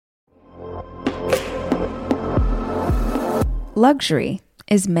Luxury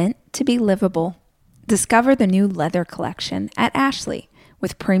is meant to be livable. Discover the new leather collection at Ashley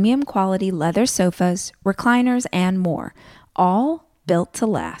with premium quality leather sofas, recliners, and more, all built to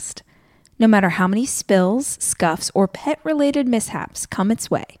last. No matter how many spills, scuffs, or pet-related mishaps come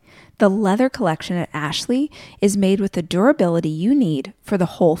its way, the leather collection at Ashley is made with the durability you need for the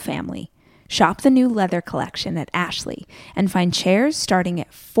whole family. Shop the new leather collection at Ashley and find chairs starting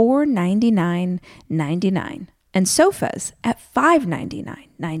at $499.99 and sofas at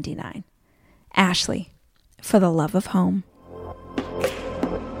 $599.99. Ashley, for the love of home.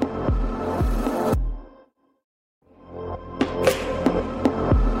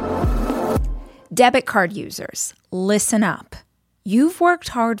 Debit card users, listen up. You've worked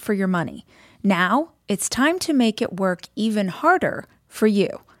hard for your money. Now it's time to make it work even harder for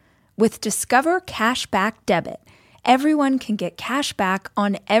you. With Discover Cashback Debit, everyone can get cash back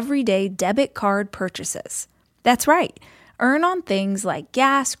on everyday debit card purchases. That's right. Earn on things like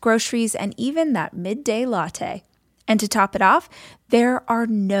gas, groceries, and even that midday latte. And to top it off, there are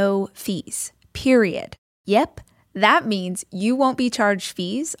no fees, period. Yep, that means you won't be charged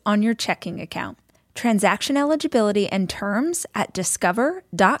fees on your checking account. Transaction eligibility and terms at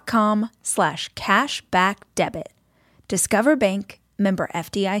discover.com/cashbackdebit. Discover Bank, member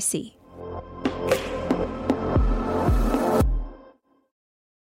FDIC.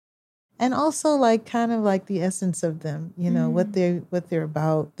 And also kind of the essence of them, what they're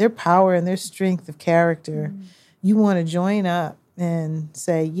about, their power and their strength of character. You want to join up and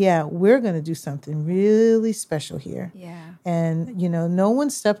say, yeah, we're going to do something really special here. Yeah. And, no one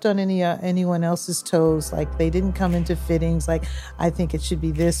stepped on anyone else's toes. They didn't come into fittings I think it should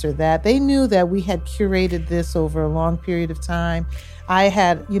be this or that. They knew that we had curated this over a long period of time. I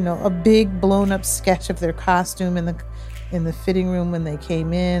had, a big blown up sketch of their costume in the fitting room when they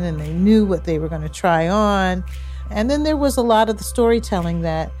came in, and they knew what they were going to try on. And then there was a lot of the storytelling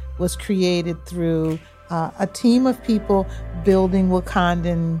that was created through a team of people building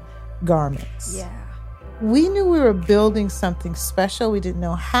Wakandan garments. Yeah. We knew we were building something special. We didn't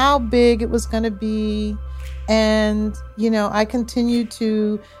know how big it was going to be. And, I continued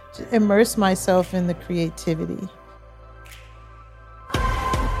to immerse myself in the creativity.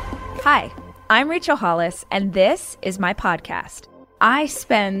 Hi, I'm Rachel Hollis, and this is my podcast. I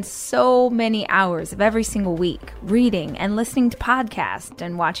spend so many hours of every single week reading and listening to podcasts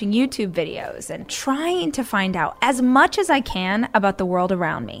and watching YouTube videos and trying to find out as much as I can about the world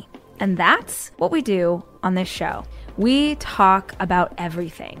around me. And that's what we do on this show. We talk about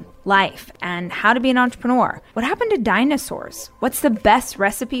everything, life and how to be an entrepreneur. What happened to dinosaurs? What's the best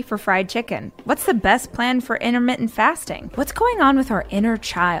recipe for fried chicken? What's the best plan for intermittent fasting? What's going on with our inner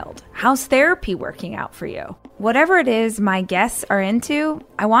child? How's therapy working out for you? Whatever it is my guests are into,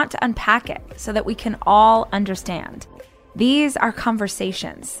 I want to unpack it so that we can all understand. These are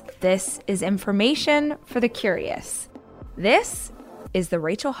conversations. This is information for the curious. This is the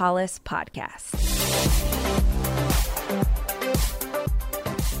Rachel Hollis Podcast.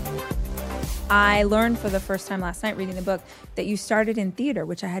 I learned for the first time last night reading the book that you started in theater,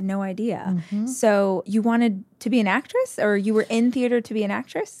 which I had no idea. Mm-hmm. So you wanted to be an actress, or you were in theater to be an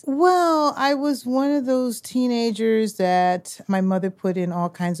actress? Well, I was one of those teenagers that my mother put in all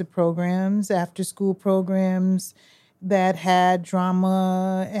kinds of programs, after-school programs that had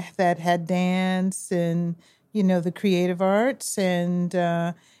drama, that had dance, and, the creative arts. And,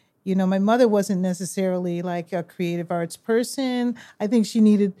 my mother wasn't necessarily a creative arts person. I think she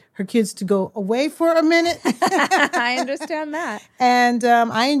needed her kids to go away for a minute. I understand that. And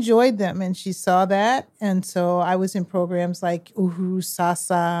I enjoyed them, and she saw that. And so I was in programs like Uhuru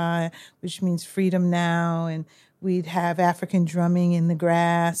Sasa, which means freedom now. And we'd have African drumming in the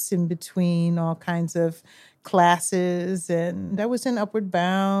grass in between all kinds of classes. And I was in Upward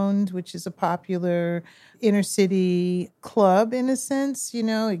Bound, which is a popular inner city club in a sense.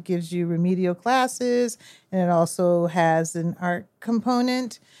 It gives you remedial classes, and it also has an art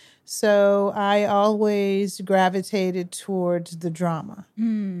component. So I always gravitated towards the drama.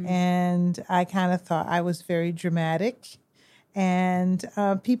 And I kind of thought I was very dramatic. And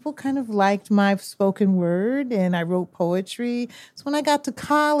people kind of liked my spoken word, and I wrote poetry. So when I got to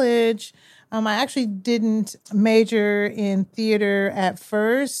college, I actually didn't major in theater at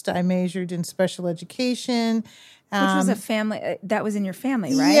first. I majored in special education. Which was a family, that was in your family,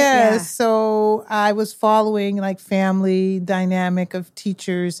 right? Yes. Yeah. So I was following family dynamic of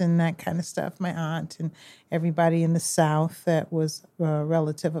teachers and that kind of stuff. My aunt and everybody in the South that was a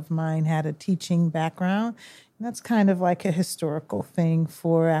relative of mine had a teaching background. And that's kind of like a historical thing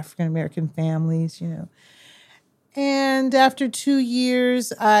for African-American families, And after 2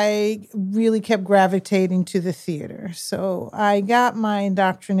 years, I really kept gravitating to the theater. So I got my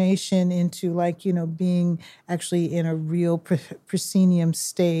indoctrination into being actually in a real proscenium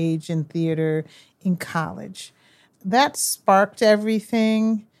stage in theater in college. That sparked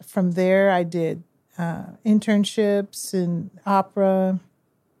everything. From there, I did internships in opera.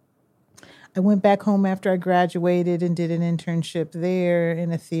 I went back home after I graduated and did an internship there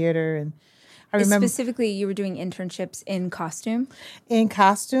in a theater. And I remember specifically you were doing internships in costume? In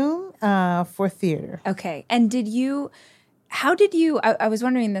costume for theater. Okay. And I was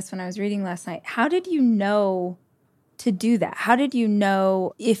wondering this when I was reading last night, how did you know to do that? How did you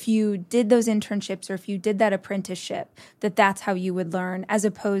know if you did those internships or if you did that apprenticeship, that's how you would learn, as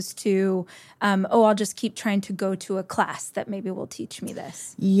opposed to, I'll just keep trying to go to a class that maybe will teach me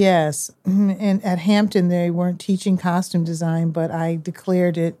this? Yes. And at Hampton, they weren't teaching costume design, but I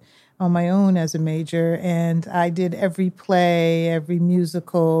declared it on my own as a major. And I did every play, every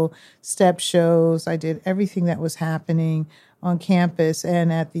musical, step shows. I did everything that was happening on campus.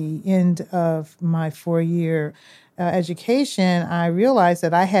 And at the end of my 4-year education, I realized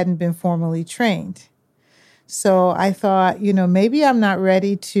that I hadn't been formally trained. So I thought, maybe I'm not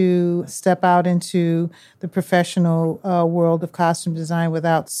ready to step out into the professional world of costume design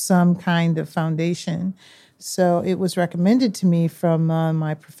without some kind of foundation. So it was recommended to me from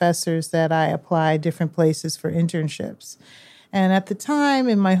my professors that I apply different places for internships. And at the time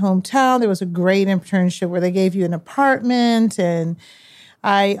in my hometown, there was a great internship where they gave you an apartment, and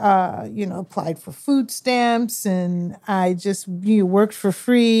I, applied for food stamps, and I just worked for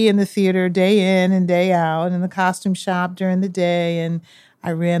free in the theater day in and day out, in the costume shop during the day, and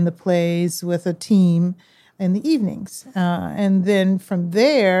I ran the plays with a team in the evenings. And then from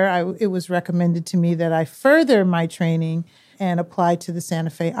there, it was recommended to me that I further my training and apply to the Santa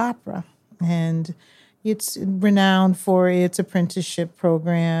Fe Opera. And it's renowned for its apprenticeship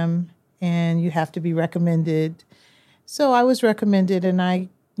program, and you have to be recommended. So I was recommended, and I,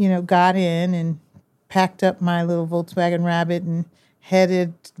 got in and packed up my little Volkswagen Rabbit and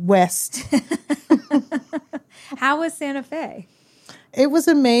headed west. How was Santa Fe? It was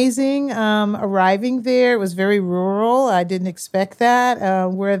amazing. Arriving there, it was very rural. I didn't expect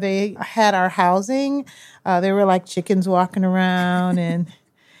that. Where they had our housing, there were like chickens walking around,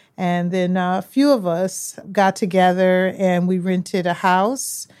 and then a few of us got together and we rented a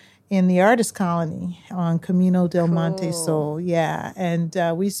house in the artist colony on Camino del Monte Sol. Yeah, and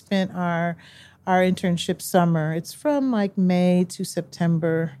we spent our internship summer. It's from like May to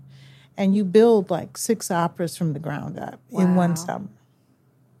September, and you build like 6 operas from the ground up in one summer.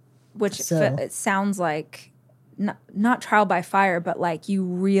 Which it sounds like not trial by fire, but like you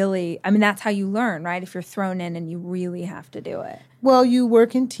really, that's how you learn, right? If you're thrown in and you really have to do it. Well, you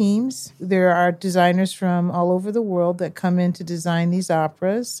work in teams. There are designers from all over the world that come in to design these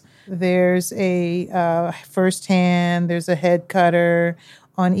operas. There's a first hand, there's a head cutter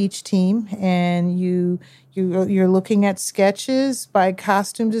on each team, and you're looking at sketches by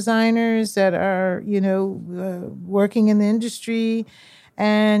costume designers that are, working in the industry,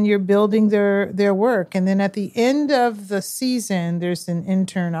 and you're building their work. And then at the end of the season, there's an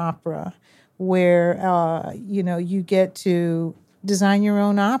intern opera where, you get to design your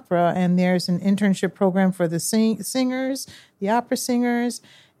own opera. And there's an internship program for the singers, the opera singers,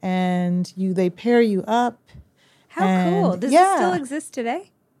 and they pair you up. How cool. Does it still exist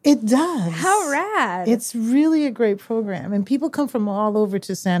today? It does. How rad. It's really a great program. And people come from all over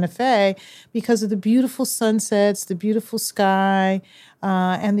to Santa Fe because of the beautiful sunsets, the beautiful sky.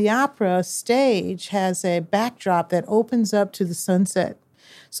 And the opera stage has a backdrop that opens up to the sunset.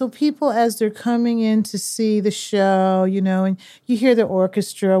 So people, as they're coming in to see the show, and you hear the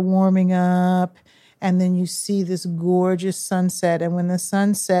orchestra warming up, and then you see this gorgeous sunset. And when the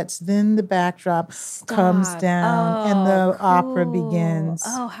sun sets, then the backdrop comes down and the opera begins.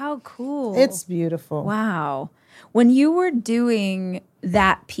 Oh, how cool. It's beautiful. Wow. When you were doing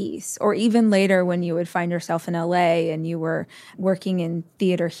that piece, or even later when you would find yourself in LA and you were working in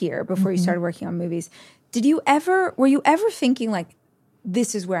theater here before you started working on movies, were you ever thinking like,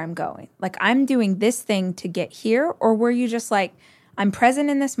 this is where I'm going? Like, I'm doing this thing to get here? Or were you just like, I'm present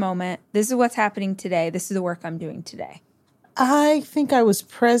in this moment. This is what's happening today. This is the work I'm doing today? I think I was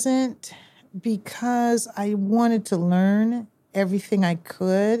present because I wanted to learn everything I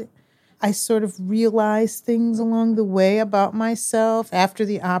could. I sort of realized things along the way about myself. After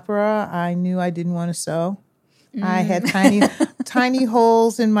the opera, I knew I didn't want to sew. I had tiny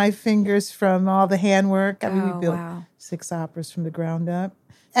holes in my fingers from all the handwork. We built 6 operas from the ground up.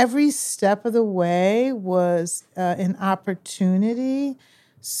 Every step of the way was an opportunity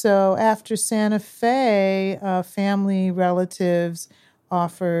So after Santa Fe, family relatives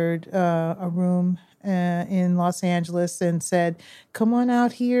offered a room in Los Angeles and said, come on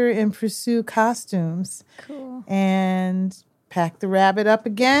out here and pursue costumes. Cool. And packed the rabbit up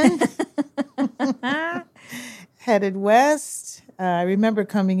again, headed west. I remember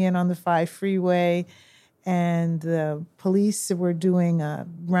coming in on the 5 freeway, and the police were doing a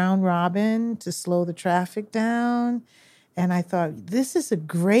round robin to slow the traffic down. And I thought, this is a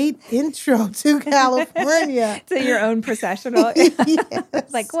great intro to California. To your own processional.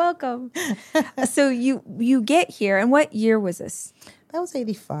 Yes. Like, welcome. So you get here, and what year was this? That was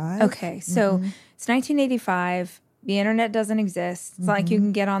 85. Okay, so it's 1985. The internet doesn't exist. It's not like you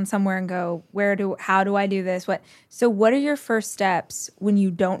can get on somewhere and go, how do I do this? So what are your first steps when you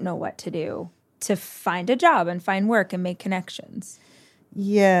don't know what to do to find a job and find work and make connections?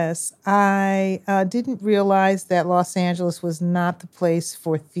 Yes, I didn't realize that Los Angeles was not the place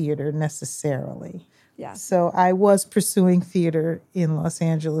for theater necessarily. Yeah. So I was pursuing theater in Los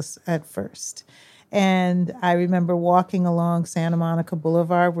Angeles at first. And I remember walking along Santa Monica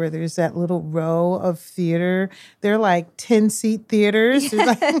Boulevard where there's that little row of theater. They're like 10-seat theaters.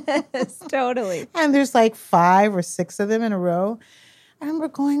 Yes, totally. And there's like 5 or 6 of them in a row. I remember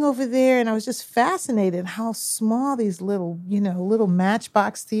going over there and I was just fascinated how small these little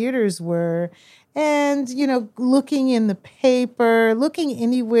matchbox theaters were. And, looking in the paper, looking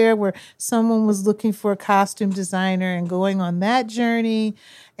anywhere where someone was looking for a costume designer and going on that journey.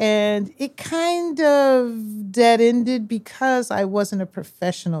 And it kind of dead-ended because I wasn't a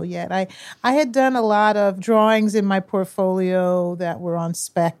professional yet. I had done a lot of drawings in my portfolio that were on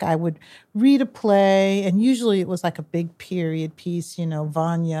spec. I would read a play, and usually it was like a big period piece,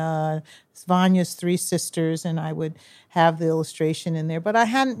 Vanya's 3 Sisters, and I would have the illustration in there. But I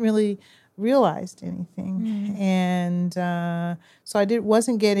hadn't really realized anything. And so I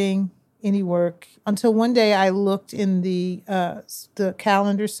wasn't getting any work until one day I looked in the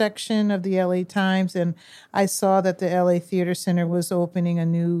calendar section of the LA Times, and I saw that the LA Theater Center was opening a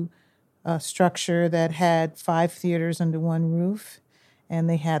new structure that had 5 theaters under one roof. And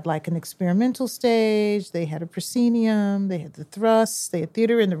they had like an experimental stage, they had a proscenium, they had the thrusts, they had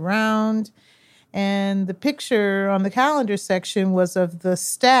theater in the round. And the picture on the calendar section was of the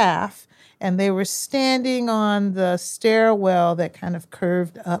staff, and they were standing on the stairwell that kind of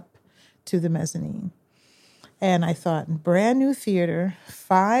curved up to the mezzanine. And I thought, brand new theater,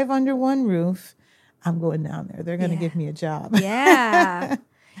 5 under one roof, I'm going down there. They're going to give me a job. Yeah.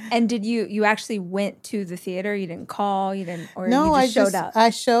 And did you actually went to the theater? You didn't call? You didn't, or no, you just showed up? I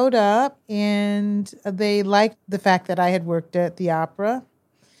showed up, and they liked the fact that I had worked at the opera.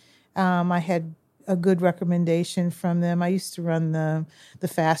 I had a good recommendation from them. I used to run the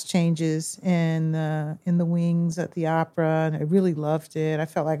fast changes in the wings at the opera, and I really loved it. I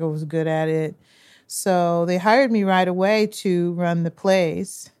felt like I was good at it. So they hired me right away to run the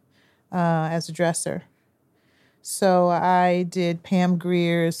plays as a dresser. So I did Pam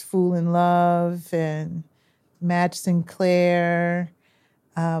Grier's Fool in Love and Madge Sinclair,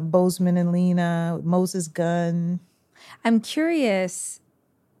 Bozeman and Lena, Moses Gunn. I'm curious,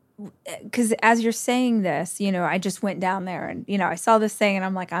 because as you're saying this, I just went down there and, I saw this thing and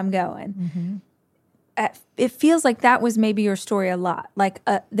I'm like, I'm going. Mm-hmm. It feels like that was maybe your story a lot. Like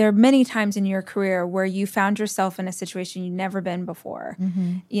there are many times in your career where you found yourself in a situation you'd never been before.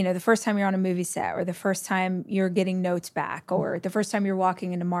 Mm-hmm. The first time you're on a movie set, or the first time you're getting notes back, or the first time you're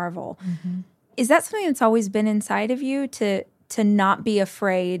walking into Marvel. Mm-hmm. Is that something that's always been inside of you to not be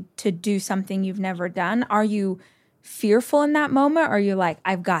afraid to do something you've never done? Are you fearful in that moment, or are you like,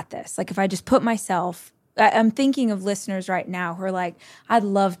 I've got this? Like, if I just put myself... I'm thinking of listeners right now who are like, I'd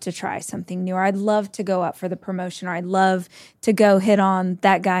love to try something new, or I'd love to go up for the promotion, or I'd love to go hit on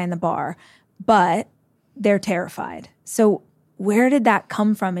that guy in the bar, but they're terrified. So where did that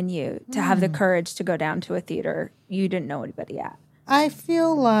come from in you to have the courage to go down to a theater you didn't know anybody at? I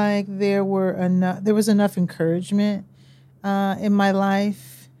feel like there was enough encouragement in my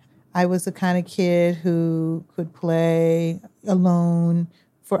life. I was the kind of kid who could play alone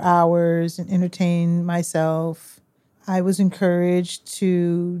for hours and entertain myself. I was encouraged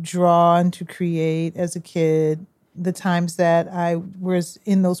to draw and to create as a kid. The times that I was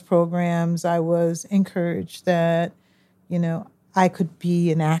in those programs, I was encouraged that, I could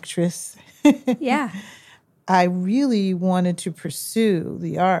be an actress. Yeah. I really wanted to pursue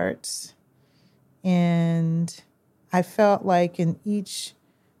the arts. And I felt like in each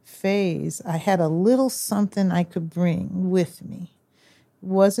phase, I had a little something I could bring with me.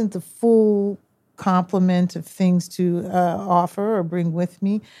 Wasn't the full complement of things to offer or bring with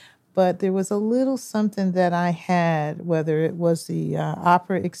me, But there was a little something that I had, whether it was the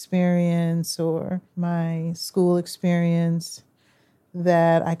opera experience or my school experience,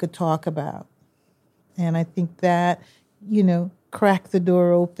 that I could talk about. And I think that, cracked the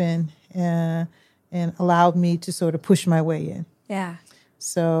door open and allowed me to sort of push my way in. Yeah.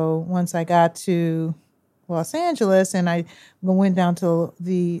 So once I got to Los Angeles and I went down to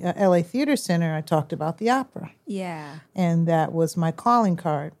the LA Theater Center, I talked about the opera. Yeah. And that was my calling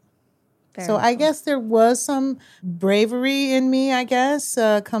card. Very so I cool. guess there was some bravery in me,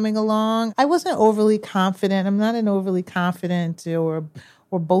 coming along. I wasn't overly confident. I'm not an overly confident or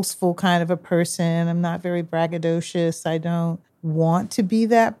boastful kind of a person. I'm not very braggadocious. I don't want to be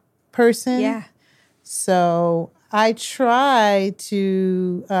that person. Yeah. So I try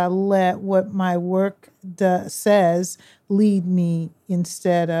to let what my work says lead me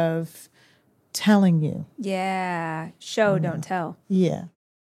instead of telling you. Yeah. Show, don't tell. Yeah.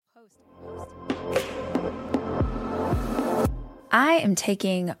 I am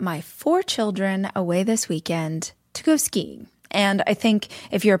taking my 4 children away this weekend to go skiing. And I think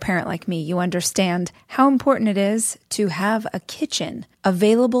if you're a parent like me, you understand how important it is to have a kitchen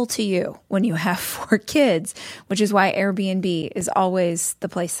available to you when you have 4 kids, which is why Airbnb is always the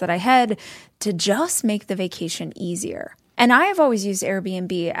place that I head to just make the vacation easier. And I have always used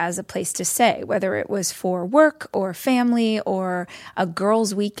Airbnb as a place to stay, whether it was for work or family or a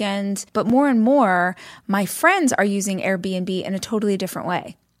girls' weekend. But more and more, my friends are using Airbnb in a totally different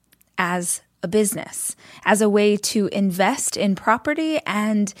way, as a business, as a way to invest in property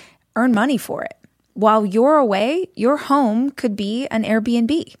and earn money for it. While you're away, your home could be an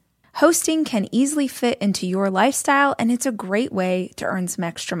Airbnb. Hosting can easily fit into your lifestyle, and it's a great way to earn some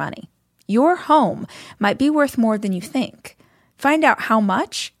extra money. Your home might be worth more than you think. Find out how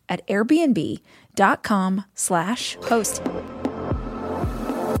much at airbnb.com/host.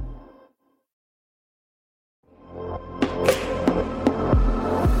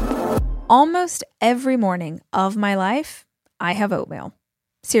 Almost every morning of my life, I have oatmeal.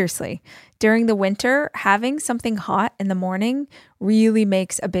 Seriously, during the winter, having something hot in the morning really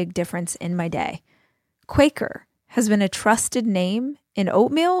makes a big difference in my day. Quaker has been a trusted name in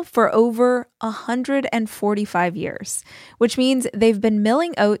oatmeal for over 145 years, which means they've been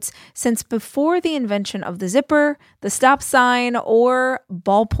milling oats since before the invention of the zipper, the stop sign, or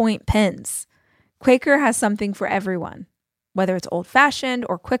ballpoint pens. Quaker has something for everyone, whether it's old-fashioned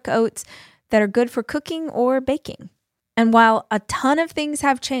or quick oats that are good for cooking or baking. And while a ton of things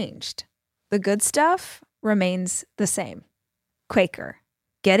have changed, the good stuff remains the same. Quaker,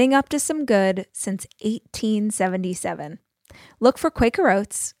 getting up to some good since 1877. Look for Quaker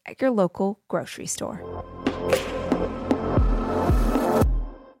Oats at your local grocery store.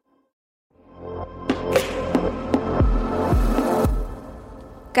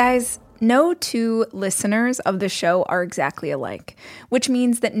 Guys, no 2 listeners of the show are exactly alike, which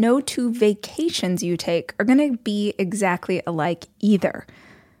means that no 2 vacations you take are going to be exactly alike either.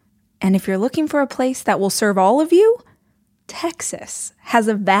 And if you're looking for a place that will serve all of you, Texas has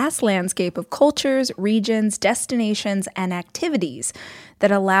a vast landscape of cultures, regions, destinations, and activities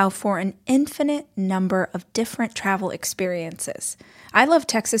that allow for an infinite number of different travel experiences. I love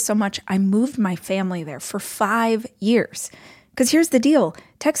Texas so much, I moved my family there for 5 years. Because here's the deal,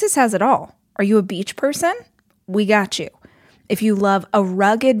 Texas has it all. Are you a beach person? We got you. If you love a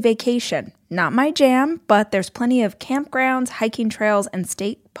rugged vacation, not my jam, but there's plenty of campgrounds, hiking trails, and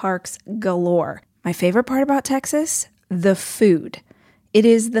state parks galore. My favorite part about Texas? The food. It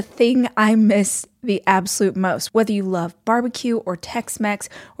is the thing I miss the absolute most. Whether you love barbecue or Tex-Mex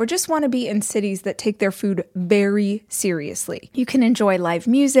or just want to be in cities that take their food very seriously. You can enjoy live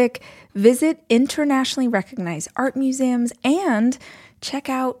music, visit internationally recognized art museums, and check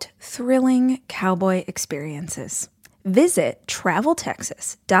out thrilling cowboy experiences. Visit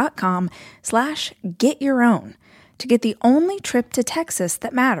traveltexas.com/getyourown to get the only trip to Texas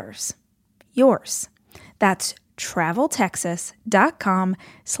that matters. Yours. That's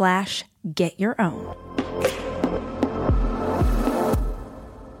traveltexas.com/getyourown.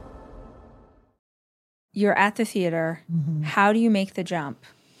 You're at the theater. Mm-hmm. How do you make the jump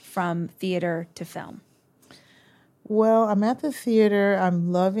from theater to film? Well, I'm at the theater.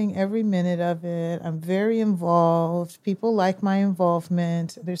 I'm loving every minute of it. I'm very involved. People like my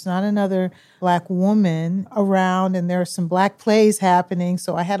involvement. There's not another Black woman around, and there are some Black plays happening.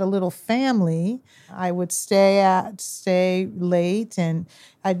 So I had a little family. I would stay late, and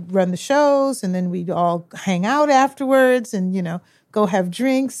I'd run the shows, and then we'd all hang out afterwards and, go have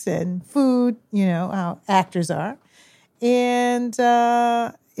drinks and food, how actors are. And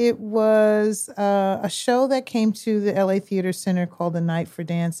it was a show that came to the LA Theater Center called The Night for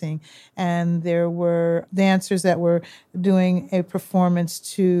Dancing. And there were dancers that were doing a performance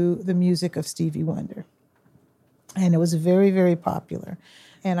to the music of Stevie Wonder. And it was very, very popular.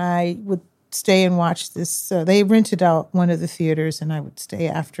 And I would stay and watch this. They rented out one of the theaters, and I would stay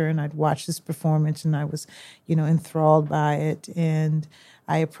after, and I'd watch this performance, and I was, enthralled by it. And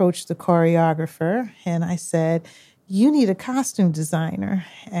I approached the choreographer, and I said, you need a costume designer.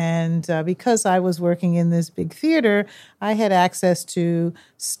 And because I was working in this big theater, I had access to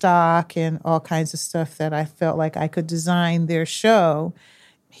stock and all kinds of stuff that I felt like I could design their show.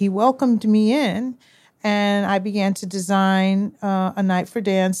 He welcomed me in, and I began to design A Night for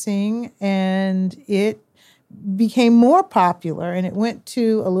Dancing, and it became more popular. And it went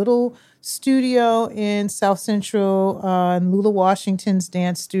to a little studio in South Central, in Lula Washington's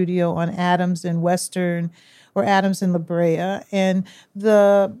dance studio on Adams and Western, or Adams and La Brea. And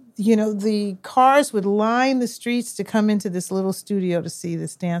the cars would line the streets to come into this little studio to see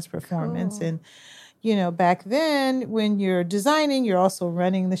this dance performance. Cool. And back then, when you're designing, you're also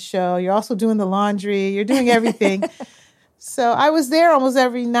running the show. You're also doing the laundry. You're doing everything. So I was there almost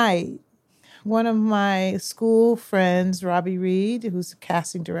every night. One of my school friends, Robbie Reed, who's a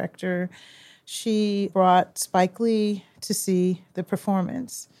casting director, she brought Spike Lee to see the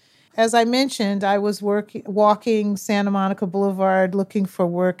performance. As I mentioned, I was walking Santa Monica Boulevard looking for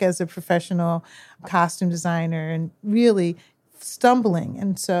work as a professional costume designer and really stumbling.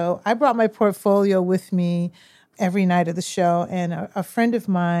 And so I brought my portfolio with me every night of the show, and a friend of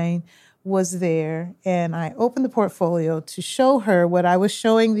mine was there, and I opened the portfolio to show her what I was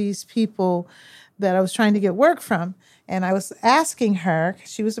showing these people that I was trying to get work from. And I was asking her,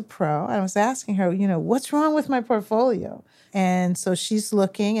 she was a pro, I was asking her, what's wrong with my portfolio? And so she's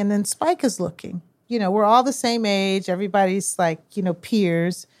looking, and then Spike is looking. We're all the same age. Everybody's like,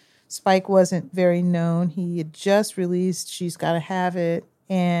 peers. Spike wasn't very known. He had just released She's Gotta Have It.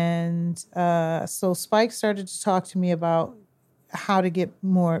 And so Spike started to talk to me about how to get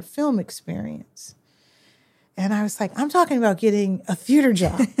more film experience. And I was like, I'm talking about getting a theater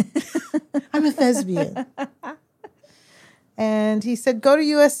job. I'm a thespian. And he said, go to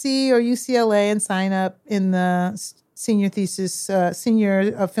USC or UCLA and sign up in the senior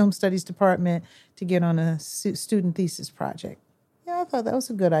film studies department to get on a student thesis project. Yeah, I thought that was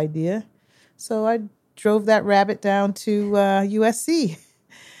a good idea. So I drove that rabbit down to USC.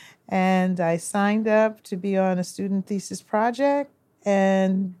 And I signed up to be on a student thesis project.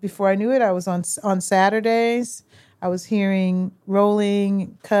 And before I knew it, I was on Saturdays. I was hearing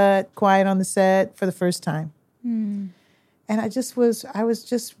rolling, cut, quiet on the set for the first time. Mm. And I was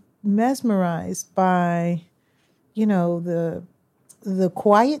just mesmerized by, the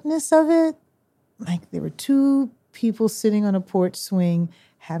quietness of it. Like there were two people sitting on a porch swing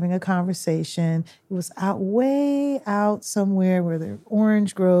having a conversation. It was way out somewhere where there were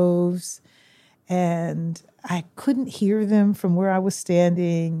orange groves, and I couldn't hear them from where I was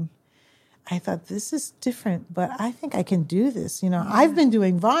standing. I thought, this is different, but I think I can do this. Yeah. I've been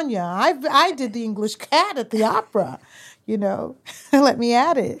doing Vanya. I did the English Cat at the opera, let me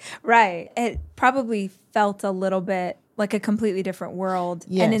at it. Right. It probably felt a little bit like a completely different world.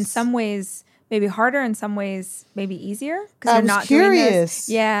 Yes. And in some ways, maybe harder, in some ways, maybe easier. I was not curious.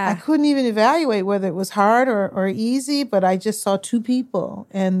 Yeah. I couldn't even evaluate whether it was hard or easy, but I just saw two people,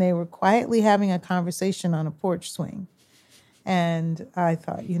 and they were quietly having a conversation on a porch swing. And I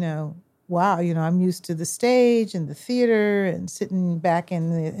thought, wow, I'm used to the stage and the theater and sitting back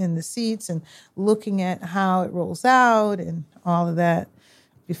in the seats and looking at how it rolls out and all of that.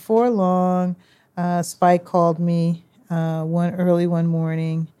 Before long, Spike called me one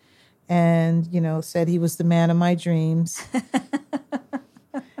morning and, said he was the man of my dreams.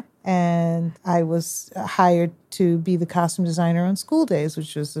 And I was hired to be the costume designer on School Days,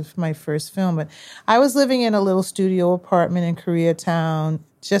 which was my first film. But I was living in a little studio apartment in Koreatown,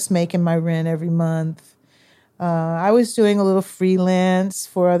 just making my rent every month. I was doing a little freelance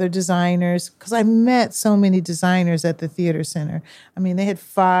for other designers because I met so many designers at the theater center. I mean, they had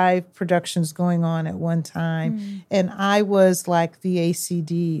 5 productions going on at one time. Mm. And I was like the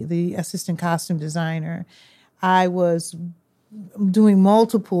ACD, the assistant costume designer. I was doing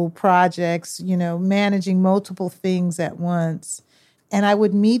multiple projects, managing multiple things at once. And I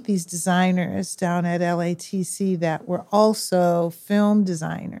would meet these designers down at LATC that were also film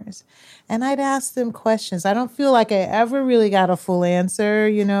designers. And I'd ask them questions. I don't feel like I ever really got a full answer.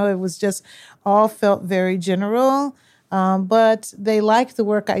 It was just all felt very general. But they liked the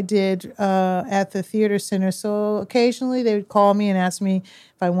work I did at the theater center. So occasionally they would call me and ask me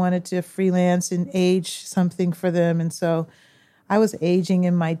if I wanted to freelance and age something for them. And so I was aging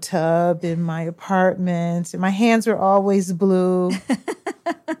in my tub in my apartment, and my hands were always blue.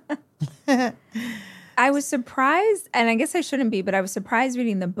 I was surprised, and I guess I shouldn't be, but I was surprised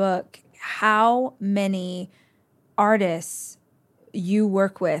reading the book how many artists you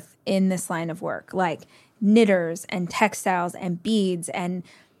work with in this line of work, like knitters and textiles and beads. And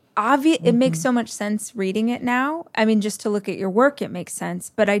it makes so much sense reading it now. I mean, just to look at your work, it makes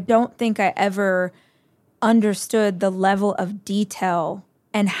sense. But I don't think I ever understood the level of detail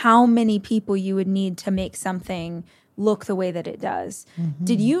and how many people you would need to make something look the way that it does.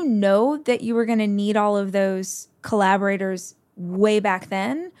 Did you know that you were going to need all of those collaborators way back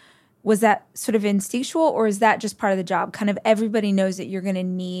then? Was that sort of instinctual, or is that just part of the job? Kind of everybody knows that you're going to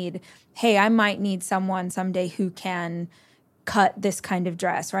need, hey, I might need someone someday who can cut this kind of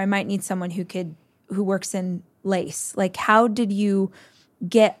dress, or I might need someone who works in lace. Like, how did you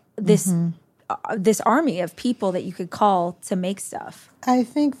get this this army of people that you could call to make stuff? I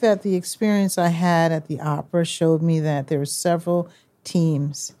think that the experience I had at the opera showed me that there were several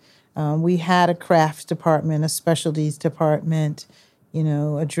teams. We had a crafts department, a specialties department,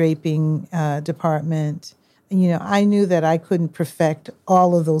 a draping department. I knew that I couldn't perfect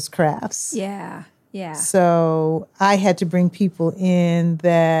all of those crafts. Yeah. So I had to bring people in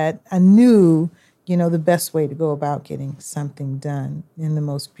that I knew, the best way to go about getting something done in the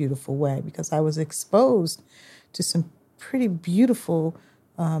most beautiful way, because I was exposed to some pretty beautiful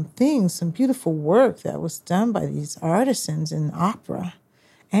things, some beautiful work that was done by these artisans in opera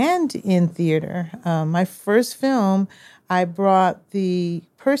and in theater. My first film, I brought the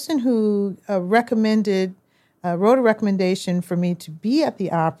person who wrote a recommendation for me to be at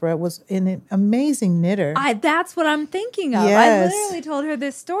the opera, was an amazing knitter. That's what I'm thinking of. Yes. I literally told her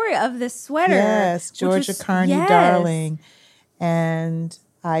this story of this sweater. Yes, Georgia Carney, darling. And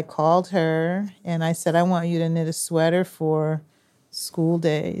I called her and I said, I want you to knit a sweater for school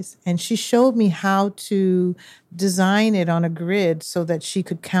days. And she showed me how to design it on a grid so that she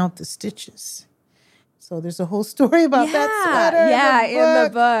could count the stitches. So there's a whole story about that sweater. Yeah, in the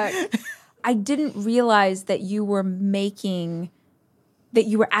book. I didn't realize that you were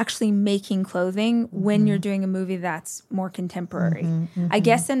actually making clothing when you're doing a movie that's more contemporary. I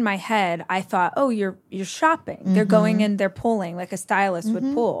guess in my head, I thought, oh, you're shopping. They're going and they're pulling like a stylist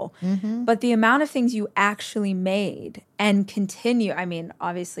would pull. But the amount of things you actually made and continue, I mean,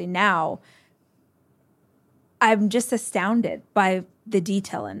 obviously now, I'm just astounded by the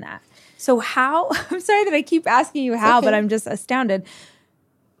detail in that. So I'm sorry that I keep asking you how, but I'm just astounded.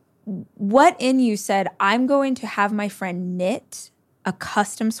 What in you said, I'm going to have my friend knit a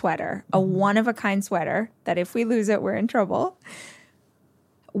custom sweater, a one-of-a-kind sweater, that if we lose it, we're in trouble.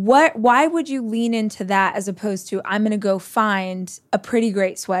 Why would you lean into that as opposed to, I'm going to go find a pretty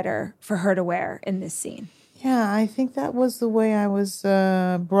great sweater for her to wear in this scene? Yeah, I think that was the way I was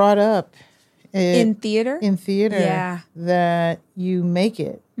brought up. In theater? In theater. Yeah. That you make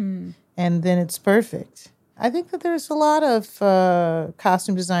it, and then it's perfect. I think that there's a lot of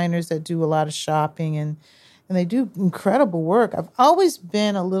costume designers that do a lot of shopping, and they do incredible work. I've always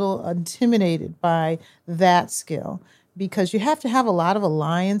been a little intimidated by that skill because you have to have a lot of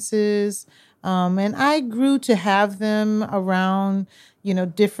alliances. And I grew to have them around,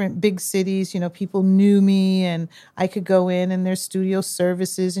 different big cities. People knew me and I could go in and there's studio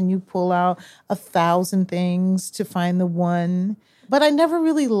services and you pull out 1,000 things to find the one. But I never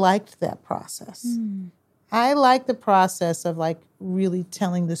really liked that process. I like the process of really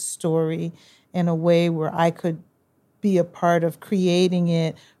telling the story in a way where I could be a part of creating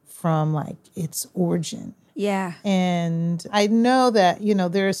it from its origin. Yeah. And I know that,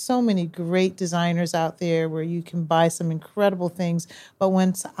 there are so many great designers out there where you can buy some incredible things. But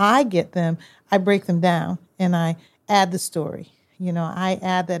once I get them, I break them down and I add the story. I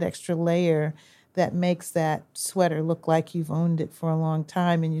add that extra layer that makes that sweater look like you've owned it for a long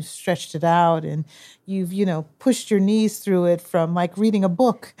time and you've stretched it out and you've, pushed your knees through it from reading a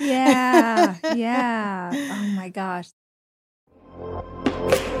book. Yeah, yeah. Oh my gosh.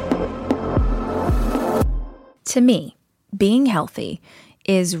 To me, being healthy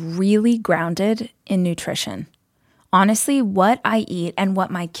is really grounded in nutrition. Honestly, what I eat and what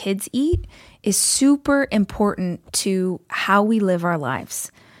my kids eat is super important to how we live our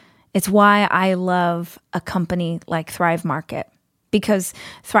lives. It's why I love a company like Thrive Market, because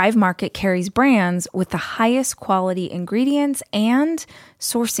Thrive Market carries brands with the highest quality ingredients and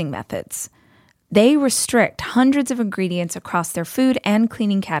sourcing methods. They restrict hundreds of ingredients across their food and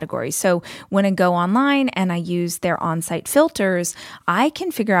cleaning categories. So when I go online and I use their on-site filters, I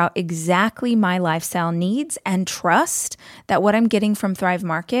can figure out exactly my lifestyle needs and trust that what I'm getting from Thrive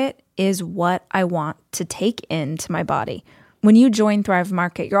Market is what I want to take into my body. When you join Thrive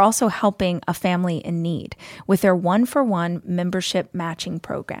Market, you're also helping a family in need with their 1-for-1 membership matching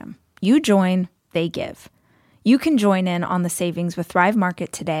program. You join, they give. You can join in on the savings with Thrive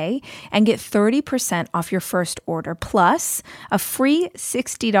Market today and get 30% off your first order, plus a free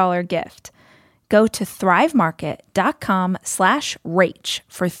 $60 gift. Go to thrivemarket.com/Rach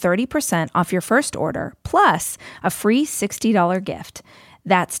for 30% off your first order, plus a free $60 gift.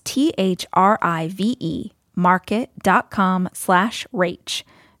 That's THRIVE market.com/Rach.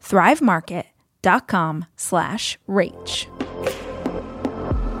 thrivemarket.com/Rach.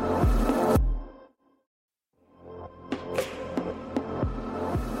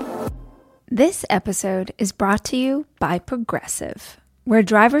 This episode is brought to you by Progressive, where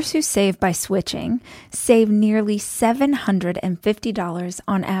drivers who save by switching save nearly $750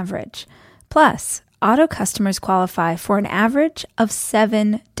 on average. Plus, auto customers qualify for an average of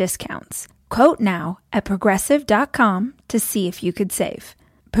 7 discounts. Quote now at progressive.com to see if you could save.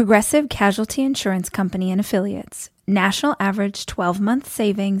 Progressive Casualty Insurance Company and Affiliates. National average 12-month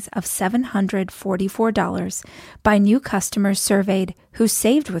savings of $744 by new customers surveyed who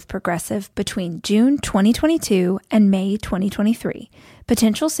saved with Progressive between June 2022 and May 2023.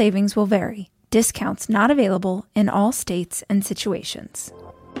 Potential savings will vary. Discounts not available in all states and situations.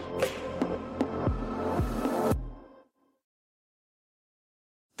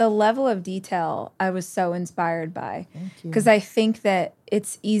 The level of detail I was so inspired by, because I think that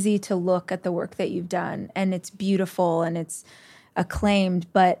it's easy to look at the work that you've done and it's beautiful and it's acclaimed,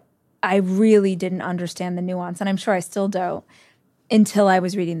 but I really didn't understand the nuance, and I'm sure I still don't, until I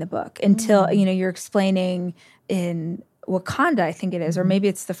was reading the book, until, you're explaining in Wakanda, I think it is, or maybe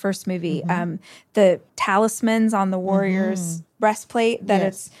it's the first movie, the talismans on the warrior's breastplate,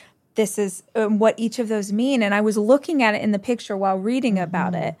 that this is what each of those mean. And I was looking at it in the picture while reading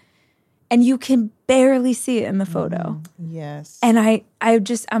about it, and you can barely see it in the photo. Yes. And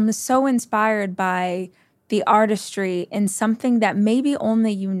I'm so inspired by the artistry in something that maybe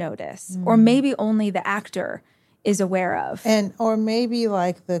only you notice, or maybe only the actor is aware of. Or maybe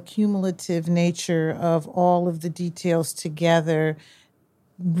like the cumulative nature of all of the details together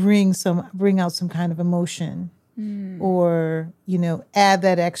bring out some kind of emotion. Or, add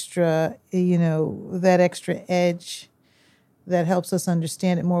that extra edge that helps us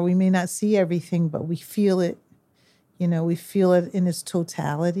understand it more. We may not see everything, but we feel it. We feel it in its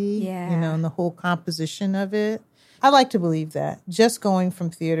totality, in the whole composition of it. I like to believe that. Just going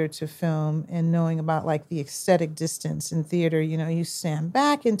from theater to film and knowing about like the aesthetic distance in theater, you stand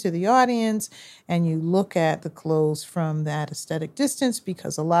back into the audience and you look at the clothes from that aesthetic distance,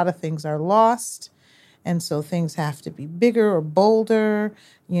 because a lot of things are lost. And so things have to be bigger or bolder,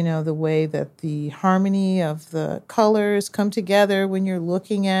 the way that the harmony of the colors come together when you're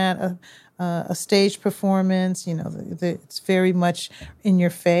looking at a stage performance. It's very much in your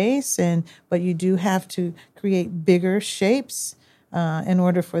face, but you do have to create bigger shapes in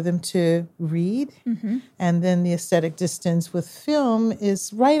order for them to read. And then the aesthetic distance with film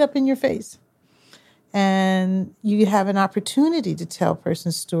is right up in your face. And you have an opportunity to tell a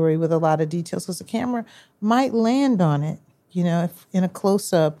person's story with a lot of details, because the camera might land on it, if in a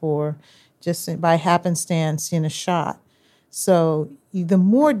close-up or just by happenstance in a shot. So the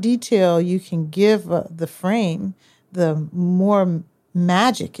more detail you can give the frame, the more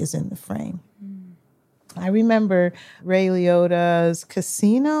magic is in the frame. I remember Ray Liotta's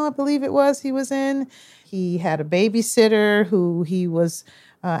Casino, I believe it was, he was in. He had a babysitter who he was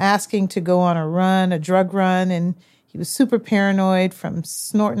asking to go on a drug run, and he was super paranoid from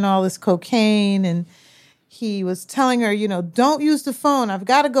snorting all this cocaine, and he was telling her, don't use the phone. I've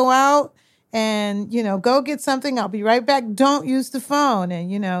got to go out and, go get something. I'll be right back. Don't use the phone.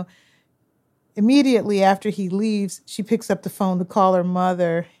 And, immediately after he leaves, she picks up the phone to call her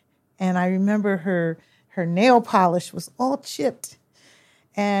mother, and I remember her nail polish was all chipped.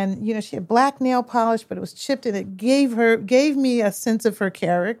 And, she had black nail polish, but it was chipped, and it gave me a sense of her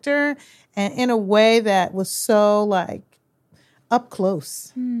character, and in a way that was so like up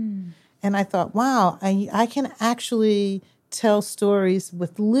close. And I thought, wow, I can actually tell stories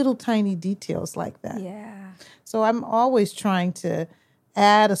with little tiny details like that. Yeah. So I'm always trying to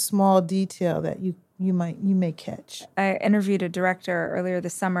add a small detail that you may catch. I interviewed a director earlier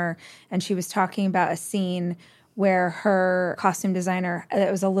this summer, and she was talking about a scene where her costume designer, it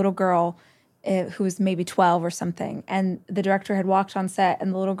was a little girl who was maybe 12 or something, and the director had walked on set,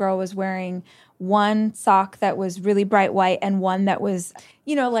 and the little girl was wearing one sock that was really bright white and one that was,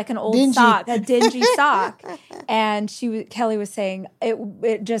 like an old Dingy. sock, a dingy sock. And Kelly was saying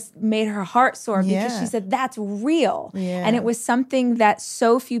it just made her heart sore because she said, that's real. Yeah. And it was something that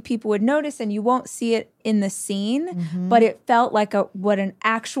so few people would notice, and you won't see it in the scene, but it felt like what an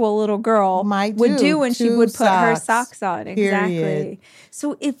actual little girl would do when she would put her socks on. Period. Exactly.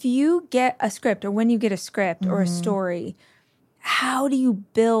 So if you get a script, or when you get a script or a story, how do you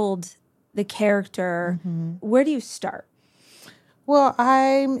build the character? Where do you start? Well,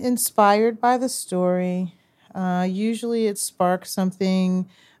 I'm inspired by the story. Usually it sparks something,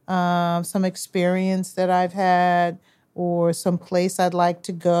 some experience that I've had, or some place I'd like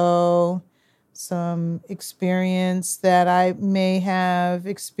to go, some experience that I may have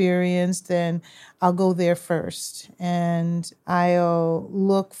experienced, and I'll go there first. And I'll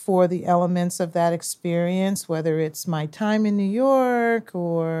look for the elements of that experience, whether it's my time in New York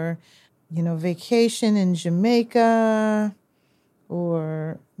or, vacation in Jamaica,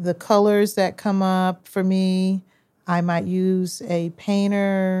 or the colors that come up for me. I might use a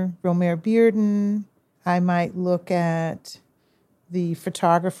painter, Romare Bearden. I might look at the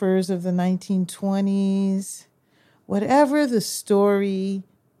photographers of the 1920s. Whatever the story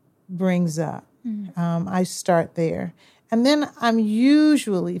brings up, I start there. And then I'm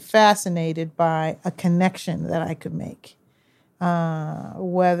usually fascinated by a connection that I could make.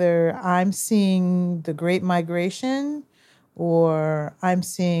 Whether I'm seeing the Great Migration, or I'm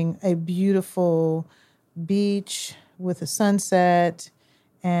seeing a beautiful beach with a sunset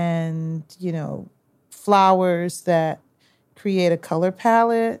and, flowers that create a color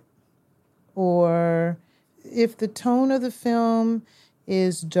palette. Or if the tone of the film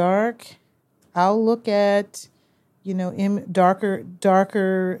is dark, I'll look at, darker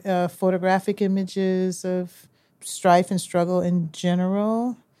photographic images of strife and struggle in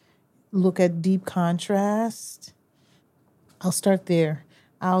general. Look at deep contrast. I'll start there.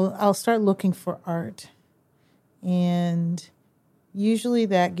 I'll start looking for art. And usually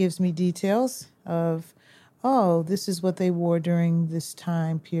that gives me details of, this is what they wore during this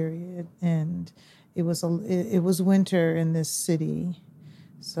time period. And it was winter in this city.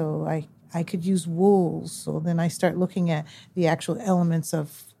 So I could use wools. So then I start looking at the actual elements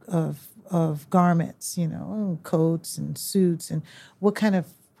of garments, coats and suits, and what kind of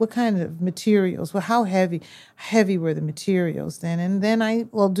materials? Well, how heavy were the materials then? And then I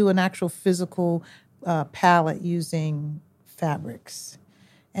will do an actual physical palette using fabrics.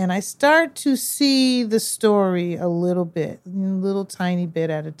 And I start to see the story a little tiny bit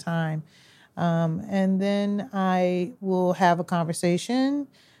at a time. And then I will have a conversation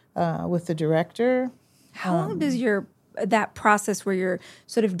with the director. How long does that process where you're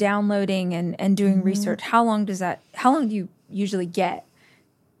sort of downloading and doing research, how long do you usually get?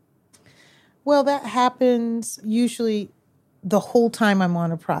 Well, that happens usually the whole time I'm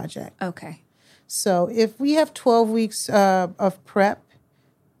on a project. Okay. So if we have 12 weeks of prep,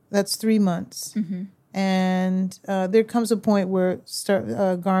 that's 3 months. And there comes a point where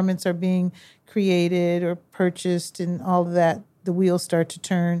garments are being created or purchased and all of that, the wheels start to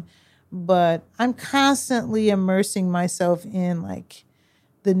turn. But I'm constantly immersing myself in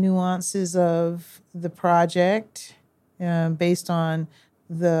the nuances of the project based on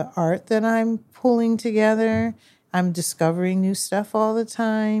the art that I'm pulling together. I'm discovering new stuff all the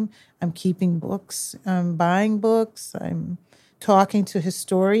time. I'm keeping books. I'm buying books. I'm talking to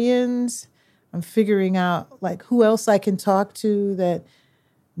historians. I'm figuring out who else I can talk to that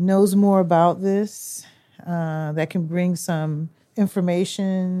knows more about this, that can bring some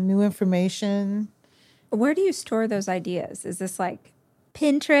information, new information. Where do you store those ideas? Is this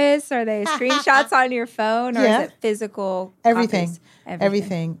Pinterest? Are they screenshots on your phone, or is it physical Everything. copies?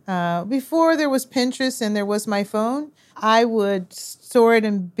 Everything. Before there was Pinterest and there was my phone, I would store it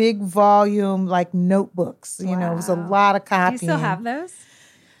in big volume notebooks. Wow. It was a lot of copying. Do you still have those?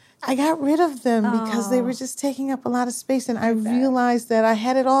 I got rid of them because they were just taking up a lot of space, and I realized that I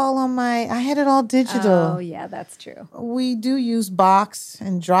had it all digital. Oh, yeah, that's true. We do use Box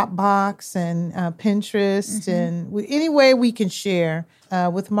and Dropbox and Pinterest, and any way we can share.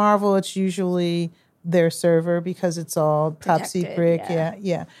 With Marvel, it's usually their server because it's all top secret.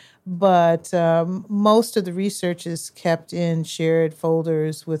 Yeah. But most of the research is kept in shared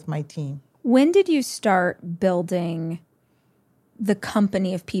folders with my team. When did you start building the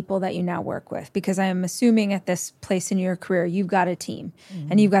company of people that you now work with? Because I'm assuming at this place in your career, you've got a team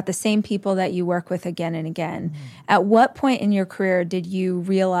and you've got the same people that you work with again and again. At what point in your career did you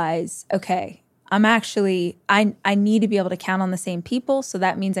realize, okay, I need to be able to count on the same people, so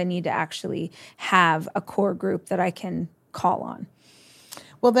that means I need to actually have a core group that I can call on?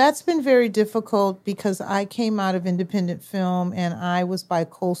 Well, that's been very difficult because I came out of independent film and I was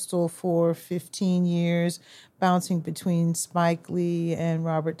bi-coastal for 15 years, bouncing between Spike Lee and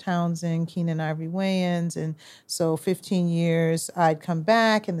Robert Townsend, Keenan Ivory Wayans. And so 15 years I'd come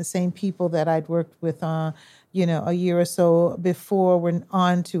back, and the same people that I'd worked with a year or so before were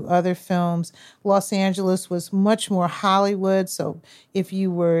on to other films. Los Angeles was much more Hollywood. So if you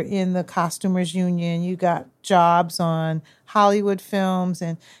were in the costumers union, you got jobs on Hollywood films.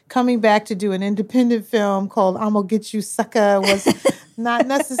 And coming back to do an independent film called I'm Gonna Get You Sucker was not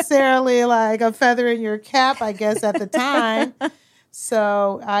necessarily like a feather in your cap, I guess, at the time.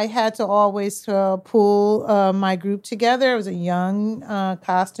 So I had to always pull my group together. I was a young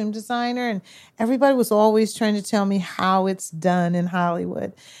costume designer, and everybody was always trying to tell me how it's done in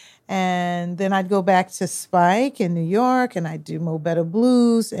Hollywood. And then I'd go back to Spike in New York, and I'd do Mo Better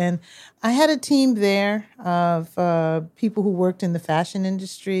Blues. And I had a team there of people who worked in the fashion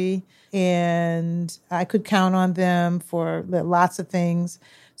industry, and I could count on them for lots of things.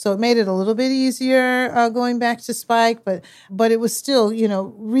 So it made it a little bit easier going back to Spike, but it was still,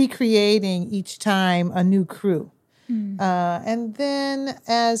 recreating each time a new crew. And then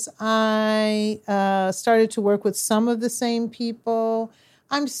as I started to work with some of the same people,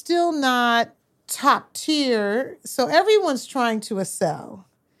 I'm still not top tier. So everyone's trying to excel.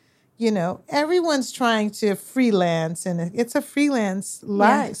 Everyone's trying to freelance, and it's a freelance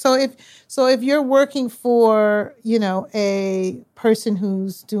life. Yeah. So if you're working for, a person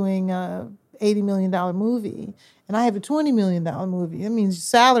who's doing a $80 million movie, and I have a $20 million movie, that means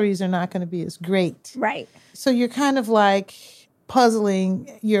salaries are not going to be as great. Right. So you're kind of like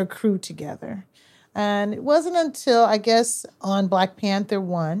puzzling your crew together. And it wasn't until, I guess, on Black Panther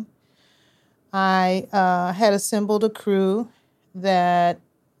 1, I had assembled a crew that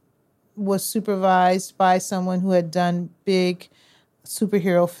was supervised by someone who had done big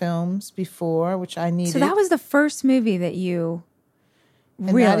superhero films before, which I needed. So that was the first movie that you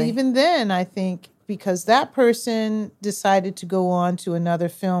really... And not even then, I think, because that person decided to go on to another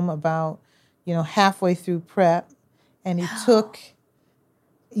film about, halfway through prep, and he took,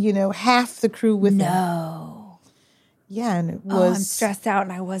 half the crew with him. No. Yeah, and it was... Oh, I'm stressed out,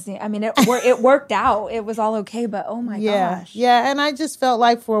 and I wasn't... I mean, it worked out. It was all okay, but oh my gosh. Yeah, and I just felt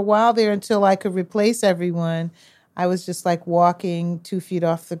like for a while there, until I could replace everyone, I was just like walking 2 feet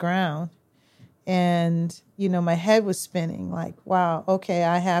off the ground. And, my head was spinning like, wow, okay,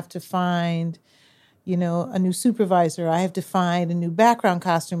 I have to find, a new supervisor. I have to find a new background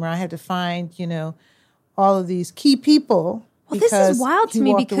costumer. I have to find, all of these key people. Well, this is wild to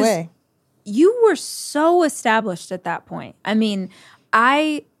me because... away. You were so established at that point. I mean,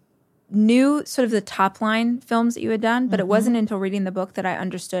 I knew sort of the top line films that you had done, but it wasn't until reading the book that I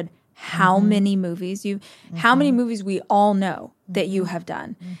understood how many movies how many movies we all know that you have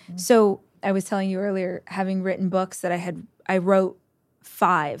done. So I was telling you earlier, having written books that I wrote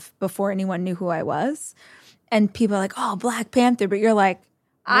 5 before anyone knew who I was. And people are like, oh, Black Panther. But you're like,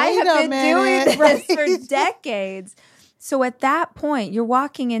 I have been doing this for decades. So at that point, you're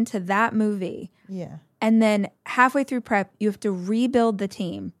walking into that movie. Yeah. And then halfway through prep, you have to rebuild the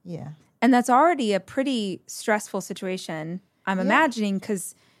team. Yeah. And that's already a pretty stressful situation, I'm imagining,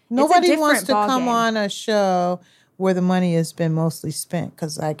 because nobody wants to come on a show where the money has been mostly spent,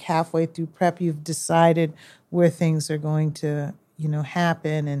 because like halfway through prep, you've decided where things are going to,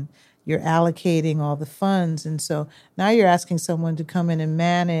 happen, and you're allocating all the funds. And so now you're asking someone to come in and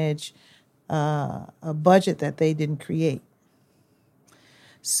manage a budget that they didn't create.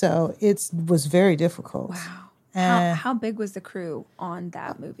 So it was very difficult. Wow. How big was the crew on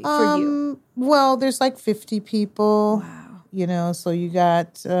that movie for you? Well, there's like 50 people. Wow. So you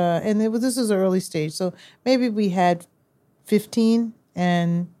got, this is early stage. So maybe we had 15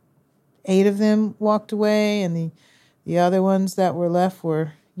 and 8 of them walked away, and the other ones that were left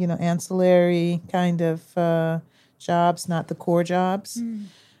were, ancillary kind of jobs, not the core jobs.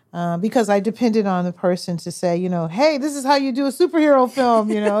 Because I depended on the person to say, hey, this is how you do a superhero film.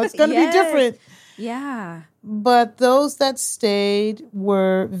 It's going to be different. Yeah. But those that stayed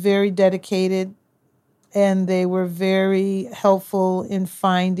were very dedicated, and they were very helpful in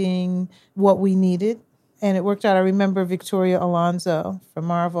finding what we needed. And it worked out. I remember Victoria Alonso from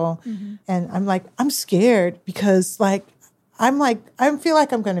Marvel. And I'm like, I'm scared because I feel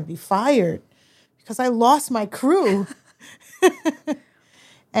like I'm going to be fired because I lost my crew.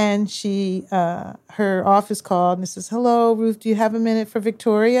 And she, her office called and says, hello, Ruth, do you have a minute for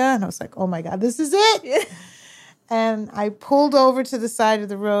Victoria? And I was like, oh my God, this is it. And I pulled over to the side of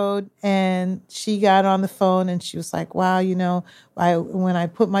the road, and she got on the phone, and she was like, wow, when I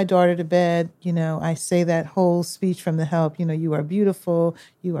put my daughter to bed, I say that whole speech from The Help, you are beautiful,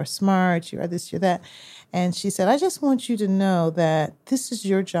 you are smart, you are this, you're that. And she said, I just want you to know that this is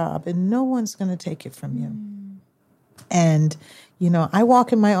your job and no one's going to take it from you. And, I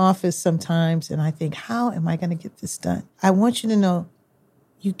walk in my office sometimes and I think, how am I going to get this done? I want you to know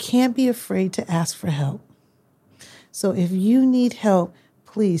you can't be afraid to ask for help. So if you need help,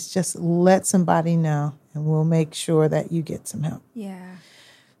 please just let somebody know and we'll make sure that you get some help. Yeah.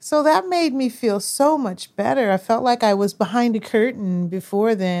 So that made me feel so much better. I felt like I was behind a curtain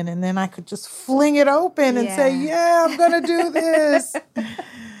before then, and then I could just fling it open and say, yeah, I'm going to do this.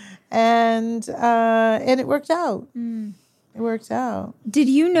 And it worked out. It worked out. Did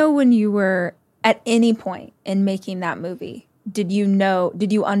you know when you were at any point in making that movie, did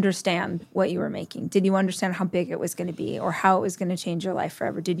you understand what you were making? Did you understand how big it was going to be or how it was going to change your life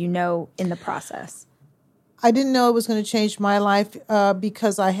forever? Did you know in the process? I didn't know it was going to change my life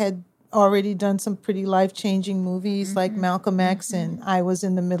because I had already done some pretty life-changing movies like Malcolm X, and I was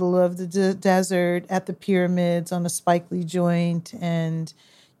in the middle of the desert at the pyramids on a Spike Lee joint, and,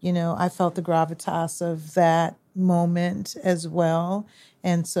 I felt the gravitas of that moment as well.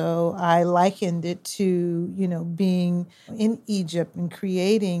 And so I likened it to, being in Egypt and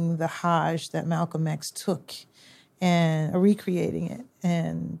creating the Hajj that Malcolm X took and recreating it.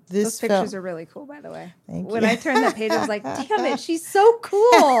 And those pictures are really cool, by the way. Thank you. When I turned that page, I was like, damn it, she's so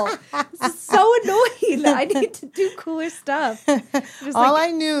cool. This is so annoying. I need to do cooler stuff.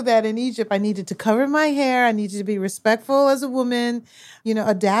 I knew that in Egypt, I needed to cover my hair. I needed to be respectful as a woman,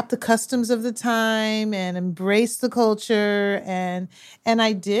 adapt the customs of the time and embrace the culture. And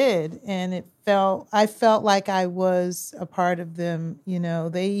I did. And I felt like I was a part of them.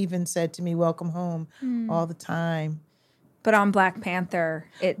 They even said to me, welcome home all the time. But on Black Panther,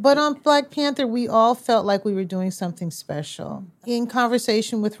 we all felt like we were doing something special. In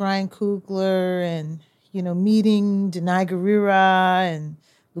conversation with Ryan Coogler and, meeting Denai Guerrera and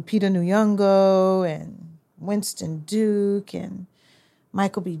Lupita Nyong'o and Winston Duke and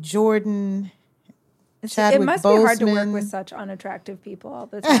Michael B. Jordan, Chadwick It must Boseman. Be hard to work with such unattractive people all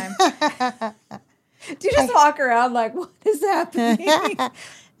the time. Do you just walk around like, what is happening?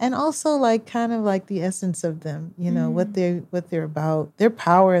 And also, kind of the essence of them, what they're about, their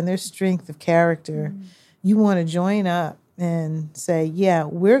power and their strength of character. You want to join up and say, yeah,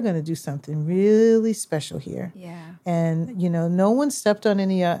 we're going to do something really special here. Yeah. And, no one stepped on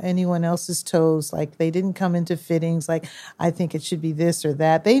anyone else's toes. They didn't come into fittings I think it should be this or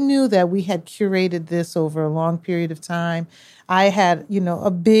that. They knew that we had curated this over a long period of time. I had,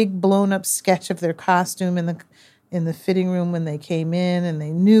 a big blown up sketch of their costume in the fitting room when they came in, and they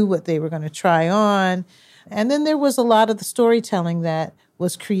knew what they were going to try on. And then there was a lot of the storytelling that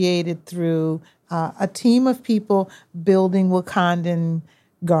was created through a team of people building Wakandan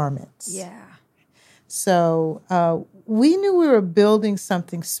garments. Yeah. So we knew we were building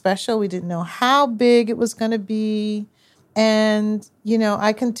something special. We didn't know how big it was going to be. And,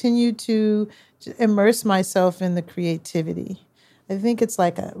 I continued to immerse myself in the creativity. I think it's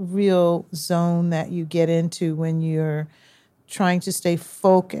like a real zone that you get into when you're trying to stay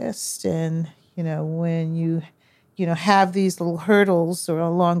focused, and when you have these little hurdles or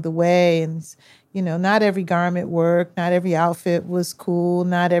along the way, and not every garment worked, not every outfit was cool,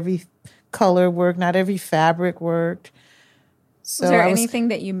 not every color worked, not every fabric worked. So was there anything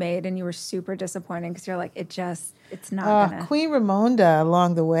that you made and you were super disappointed because you're like, it's not gonna... Queen Ramonda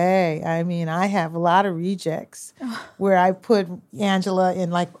along the way. I mean, I have a lot of rejects where I put Angela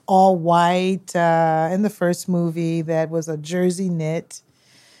in all white in the first movie that was a jersey knit,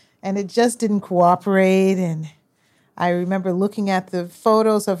 and it just didn't cooperate. And I remember looking at the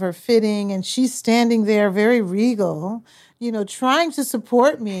photos of her fitting, and she's standing there very regal, trying to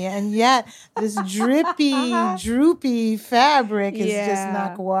support me, and yet this drippy, droopy fabric is just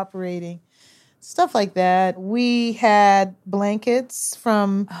not cooperating. Stuff like that. We had blankets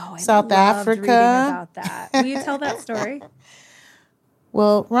from South Africa. Reading about that. Will you tell that story?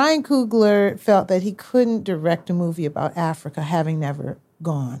 Well, Ryan Coogler felt that he couldn't direct a movie about Africa, having never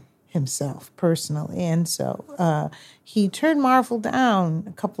gone himself personally. And so he turned Marvel down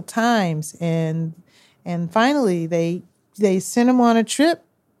a couple times, and finally they sent him on a trip,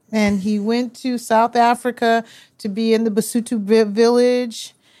 and he went to South Africa to be in the Basotho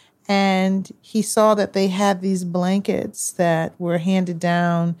village, and he saw that they had these blankets that were handed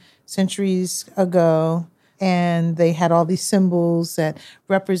down centuries ago, and they had all these symbols that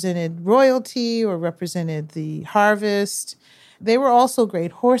represented royalty or represented the harvest. They were also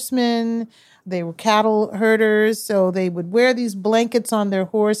great horsemen. They were cattle herders, so they would wear these blankets on their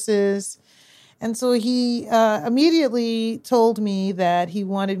horses. And so he immediately told me that he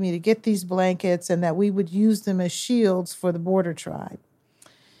wanted me to get these blankets and that we would use them as shields for the border tribe.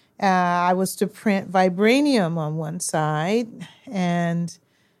 I was to print vibranium on one side, and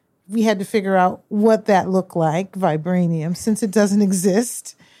we had to figure out what that looked like, vibranium, since it doesn't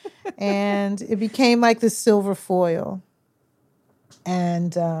exist. And it became like the silver foil.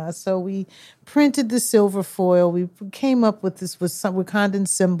 And so we printed the silver foil. We came up with this with some Wakandan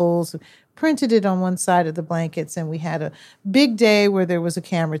symbols, printed it on one side of the blankets, and we had a big day where there was a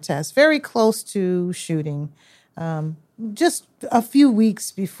camera test, very close to shooting, just a few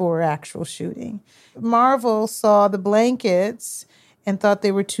weeks before actual shooting. Marvel saw the blankets and thought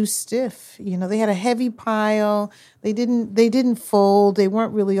they were too stiff. You know, they had a heavy pile. They didn't fold. They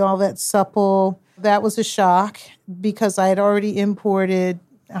weren't really all that supple. That was a shock because I had already imported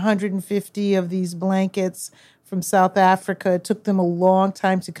 150 of these blankets from South Africa. It took them a long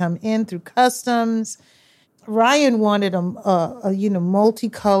time to come in through customs. Ryan wanted them,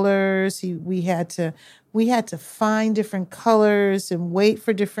 multicolors. We had to find different colors and wait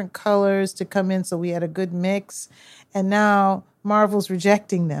for different colors to come in, so we had a good mix. And now Marvel's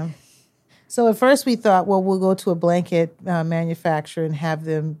rejecting them. So at first we thought, well, we'll go to a blanket manufacturer and have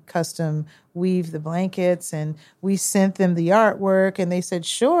them custom weave the blankets. And we sent them the artwork, and they said,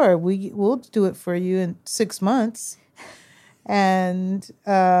 sure, we'll do it for you in 6 months. And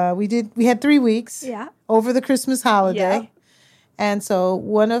we had 3 weeks over the Christmas holiday. Yeah. And so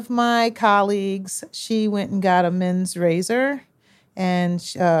one of my colleagues, she went and got a men's razor and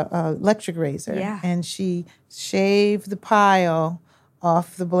electric razor. Yeah. And she shaved the pile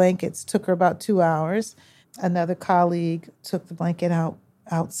off the blankets. Took her about 2 hours. Another colleague took the blanket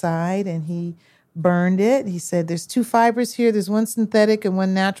outside and he burned it. He said, there's 2 fibers here. There's one synthetic and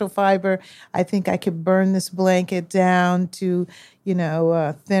one natural fiber. I think I could burn this blanket down to,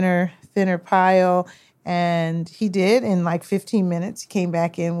 a thinner pile. And he did. In like 15 minutes, he came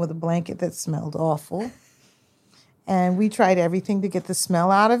back in with a blanket that smelled awful. And we tried everything to get the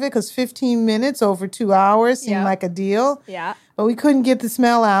smell out of it because 15 minutes over 2 hours seemed like a deal. Yeah. But we couldn't get the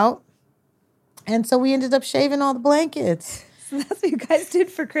smell out. And so we ended up shaving all the blankets. So that's what you guys did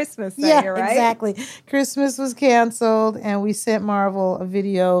for Christmas that year, right? Exactly. Christmas was canceled, and we sent Marvel a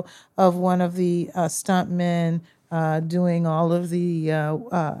video of one of the stuntmen doing all of the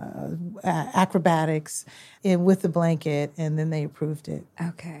acrobatics with the blanket, and then they approved it.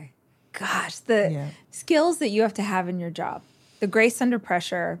 Okay. Gosh, the skills that you have to have in your job, the grace under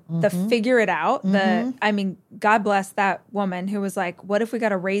pressure, the figure it out, God bless that woman who was like, what if we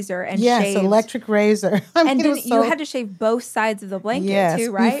got a razor and shaved? Yes, electric razor. You had to shave both sides of the blanket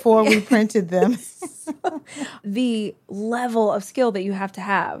too, right? Before we printed them. The level of skill that you have to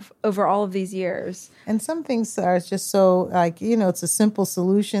have over all of these years. And some things are just so it's a simple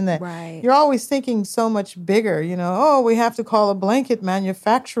solution that you're always thinking so much bigger, we have to call a blanket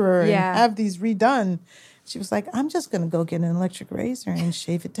manufacturer and have these redone. She was like, I'm just going to go get an electric razor and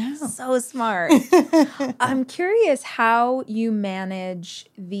shave it down. So smart. I'm curious how you manage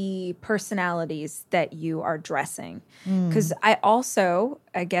the personalities that you are dressing. Because I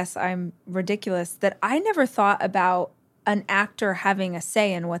guess I'm ridiculous, that I never thought about an actor having a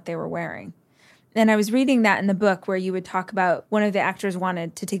say in what they were wearing. And I was reading that in the book where you would talk about one of the actors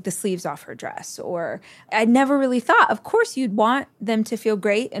wanted to take the sleeves off her dress. Or I never really thought, of course, you'd want them to feel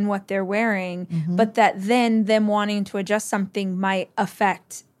great in what they're wearing, but that then them wanting to adjust something might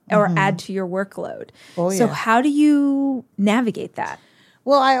affect or add to your workload. So how do you navigate that?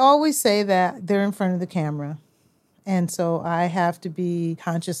 Well, I always say that they're in front of the camera. And so I have to be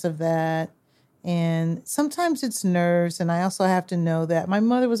conscious of that. And sometimes it's nerves, and I also have to know that my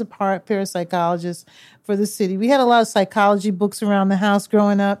mother was a parapsychologist for the city. We had a lot of psychology books around the house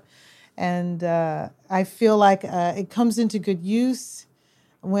growing up, and I feel like it comes into good use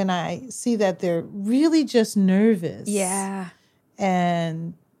when I see that they're really just nervous. Yeah.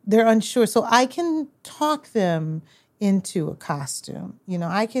 And they're unsure. So I can talk them into a costume.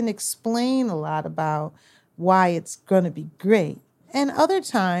 I can explain a lot about why it's going to be great. And other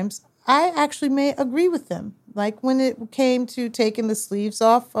times, I actually may agree with them. Like when it came to taking the sleeves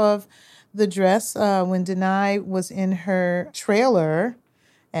off of the dress, when Denai was in her trailer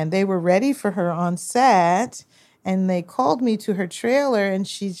and they were ready for her on set, and they called me to her trailer, and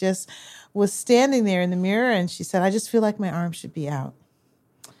she just was standing there in the mirror, and she said, I just feel like my arm should be out.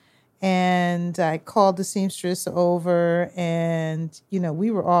 And I called the seamstress over, and,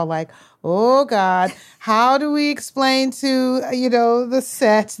 we were all like, oh, God, how do we explain to, the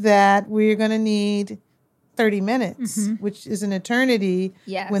set that we're going to need 30 minutes, which is an eternity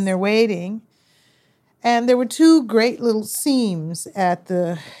when they're waiting. And there were two great little seams at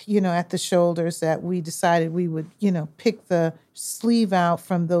the shoulders that we decided we would, pick the sleeve out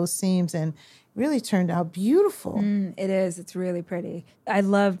from those seams, and really turned out beautiful. It is. It's really pretty. I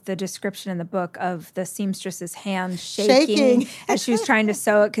love the description in the book of the seamstress's hand shaking as she was trying to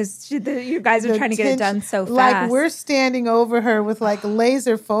sew it, because you guys are trying to get it done so fast. Like we're standing over her with like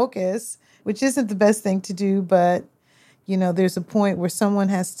laser focus, which isn't the best thing to do, but there's a point where someone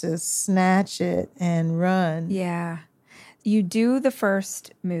has to snatch it and run. Yeah. You do the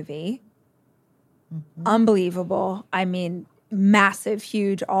first movie. Unbelievable. I mean, massive,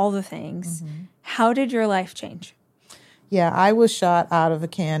 huge, all the things. How did your life change? Yeah, I was shot out of a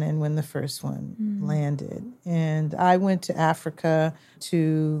cannon when the first one landed. And I went to Africa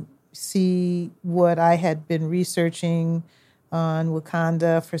to see what I had been researching on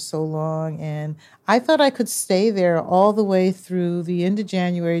Wakanda for so long. And I thought I could stay there all the way through the end of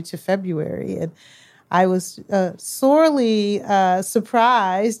January to February. And I was sorely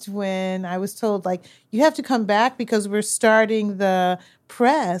surprised when I was told, like, you have to come back because we're starting the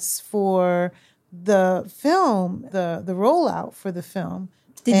press for the film, the rollout for the film.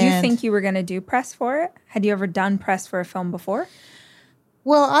 Did you think you were going to do press for it? Had you ever done press for a film before?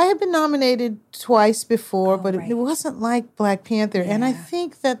 Well, I had been nominated twice before, but it wasn't like Black Panther. Yeah. And I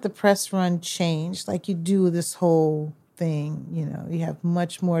think that the press run changed. Like, you do this whole thing, you have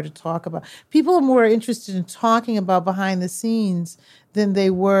much more to talk about. People are more interested in talking about behind the scenes than they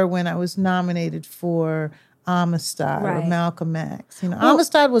were when I was nominated for Amistad or Malcolm X.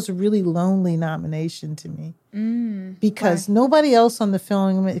 Amistad was a really lonely nomination to me because nobody else on the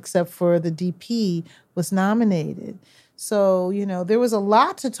film except for the DP was nominated. So, there was a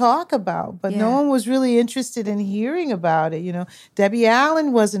lot to talk about, but no one was really interested in hearing about it. Debbie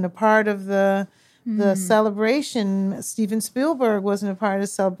Allen wasn't a part of the celebration. Steven Spielberg wasn't a part of the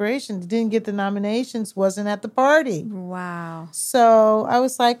celebration. Didn't get the nominations, wasn't at the party. Wow. So I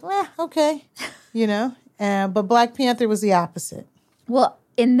was like, okay, but Black Panther was the opposite. Well,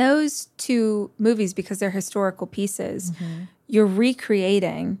 in those two movies, because they're historical pieces, you're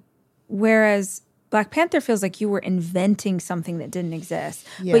recreating, whereas Black Panther feels like you were inventing something that didn't exist,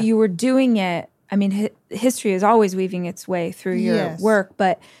 but you were doing it. I mean, history is always weaving its way through your work,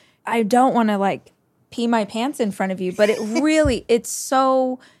 but I don't want to pee my pants in front of you, but it really,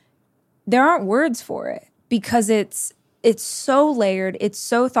 there aren't words for it because it's so layered, it's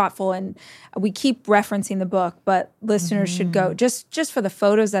so thoughtful, and we keep referencing the book, but listeners should go just for the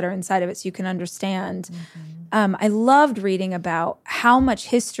photos that are inside of it so you can understand. I loved reading about how much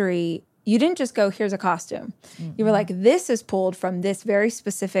history. You didn't just go, here's a costume. You were like, this is pulled from this very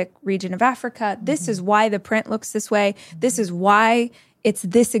specific region of Africa. This is why the print looks this way. This is why it's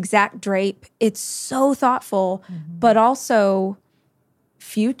this exact drape. It's so thoughtful, but also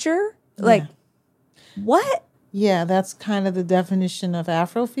future. What? Yeah, that's kind of the definition of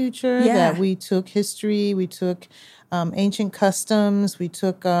Afrofuture, that we took history, we took ancient customs, we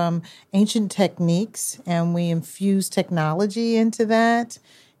took ancient techniques, and we infused technology into that.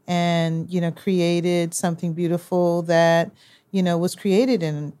 And, created something beautiful that, was created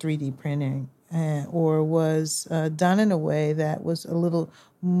in 3D printing or was done in a way that was a little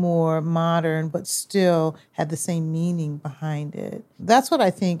more modern, but still had the same meaning behind it. That's what I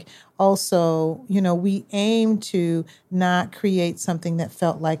think also, we aim to not create something that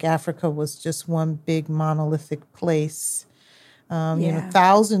felt like Africa was just one big monolithic place.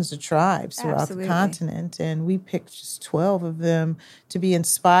 Thousands of tribes throughout the continent, and we picked just 12 of them to be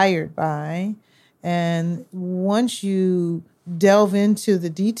inspired by. And once you delve into the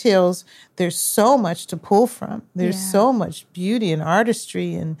details, there's so much to pull from. There's so much beauty and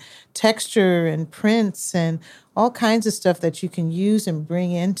artistry and texture and prints and all kinds of stuff that you can use and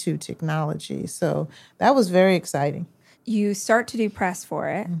bring into technology. So that was very exciting. You start to do press for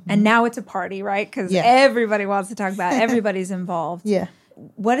it, and now it's a party, right? Because everybody wants to talk about it. Everybody's involved. Yeah.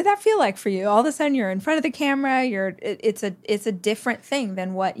 What did that feel like for you? All of a sudden, you're in front of the camera. It's a different thing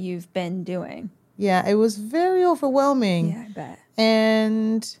than what you've been doing. Yeah, it was very overwhelming. Yeah, I bet.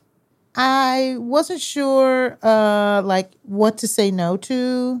 And I wasn't sure, what to say no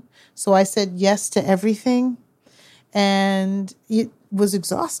to. So I said yes to everything, and it was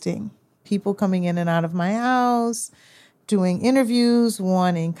exhausting. People coming in and out of my house, doing interviews,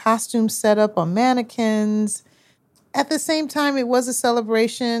 wanting costume setup on mannequins. At the same time, it was a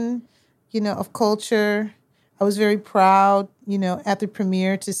celebration, of culture. I was very proud, at the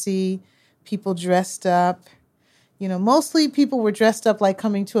premiere to see people dressed up. Mostly people were dressed up like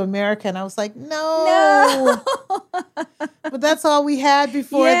Coming to America, and I was like, no. But that's all we had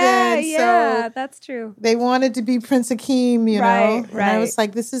before then. Yeah, So that's true. they wanted to be Prince Akeem, you know. Right. And I was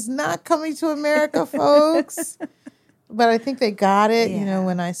like, this is not coming to America, folks. But I think they got it. You know,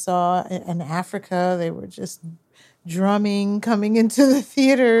 when I saw in Africa, they were just drumming coming into the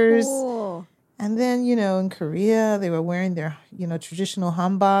theaters. Cool. And then, you know, in Korea, they were wearing their, you know, traditional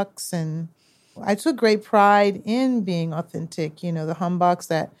hanboks. And I took great pride in being authentic. You know, the hanboks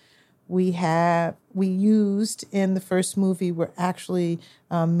that we used in the first movie were actually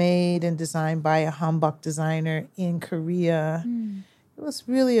made and designed by a hanbok designer in Korea. It was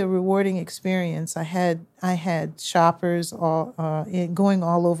really a rewarding experience. I had shoppers going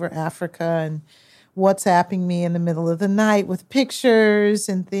all over Africa and WhatsApping me in the middle of the night with pictures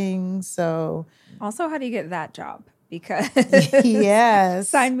and things. So also, how do you get that job? Because yes,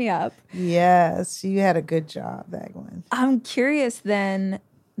 sign me up. Yes, you had a good job, that one. I'm curious. Then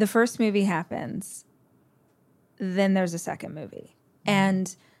the first movie happens. Then there's a second movie,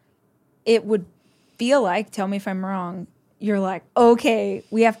 and it would feel like, tell me if I'm wrong, you're like, okay,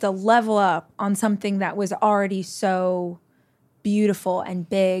 we have to level up on something that was already so beautiful and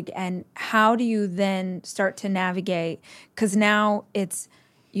big. And how do you then start to navigate? Because now it's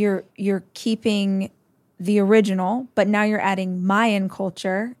you're keeping the original, but now you're adding Mayan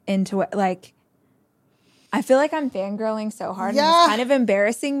culture into it. Like, I feel like I'm fangirling so hard, and it's kind of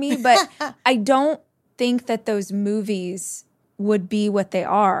embarrassing me, but I don't think that those movies would be what they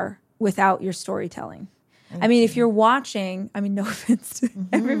are without your storytelling. I mean, if you're watching, I mean, no offense to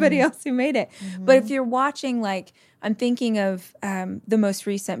everybody else who made it, but if you're watching, like, I'm thinking of the most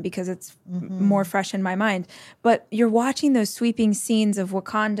recent because it's more fresh in my mind, but you're watching those sweeping scenes of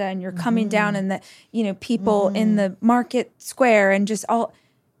Wakanda, and you're coming down, and the, you know, people in the market square, and just all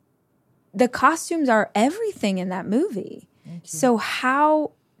the costumes are everything in that movie. So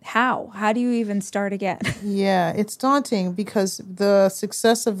how do you even start again? Yeah, it's daunting because the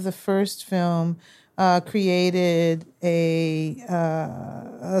success of the first film created a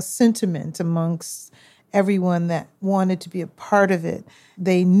sentiment amongst everyone that wanted to be a part of it.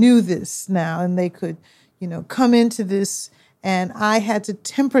 They knew this now, and they could, you know, come into this, and I had to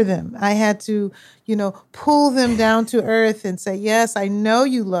temper them. I had to, you know, pull them down to earth and say, yes, I know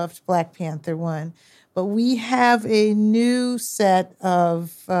you loved Black Panther 1, but we have a new set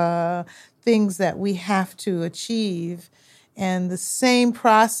of things that we have to achieve. And the same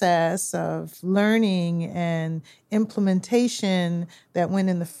process of learning and implementation that went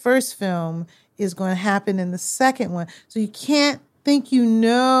in the first film is going to happen in the second one. So you can't think you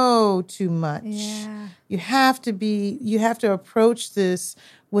know too much. Yeah. You have to approach this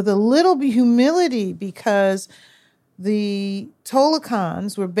with a little bit humility, because the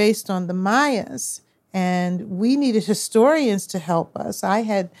Tolokans were based on the Mayas, and we needed historians to help us. I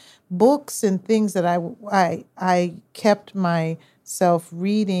had books and things that I kept myself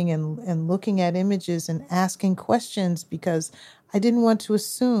reading and looking at images and asking questions, because I didn't want to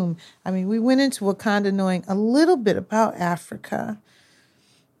assume. I mean, we went into Wakanda knowing a little bit about Africa.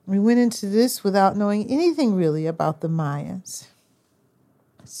 We went into this without knowing anything really about the Mayans.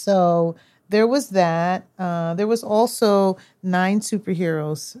 So there was that. There was also 9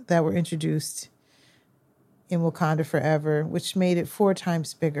 superheroes that were introduced in Wakanda Forever, which made it 4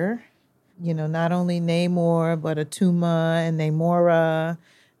 times bigger. You know, not only Namor, but Atuma and Namora,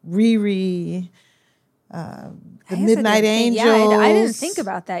 Riri, the Midnight Angels. Yeah, I didn't think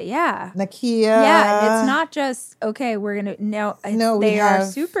about that. Yeah. Nakia. Yeah, it's not just, okay, we're going to, no, they are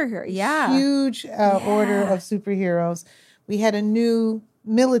superheroes. Yeah. Huge order of superheroes. We had a new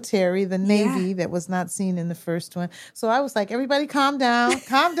military, the Navy, that was not seen in the first one. So I was like, everybody calm down,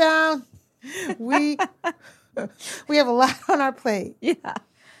 calm down. We have a lot on our plate. Yeah.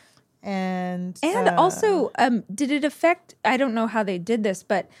 And also, did it affect, I don't know how they did this,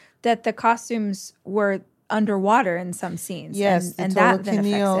 but that the costumes were underwater in some scenes. Yes, and that then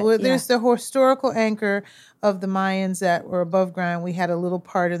affects it. There's the historical anchor of the Mayans that were above ground. We had a little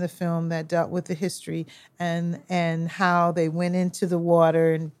part of the film that dealt with the history and how they went into the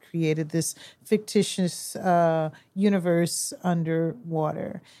water and created this fictitious universe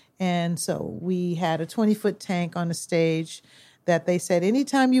underwater. And so we had a 20-foot tank on the stage that they said,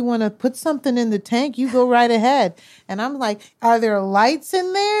 anytime you want to put something in the tank, you go right ahead. And I'm like, are there lights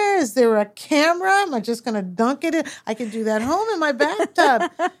in there? Is there a camera? Am I just going to dunk it in? I can do that home in my bathtub.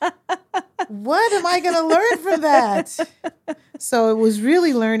 What am I going to learn from that? So it was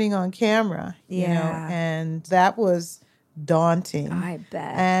really learning on camera, you know, and that was daunting. I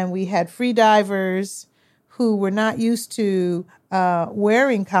bet. And we had free divers who were not used to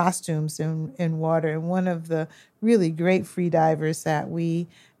wearing costumes in water. And one of the really great free divers that we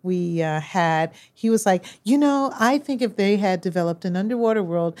he was like, I think if they had developed an underwater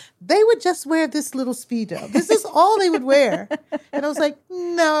world, they would just wear this little Speedo. This is all they would wear. And I was like,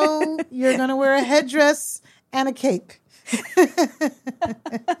 no, you're going to wear a headdress and a cape.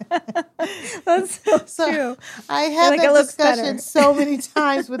 That's so true. I had that discussion so many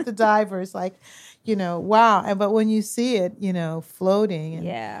times with the divers, like, wow. But when you see it, floating.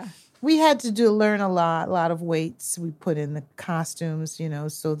 And we had to learn a lot of weights we put in the costumes,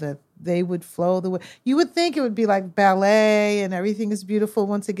 so that they would flow the way. You would think it would be like ballet and everything is beautiful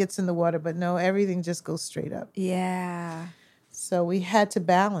once it gets in the water, but no, everything just goes straight up. Yeah. So we had to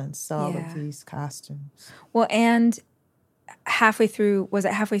balance all of these costumes. Well, and was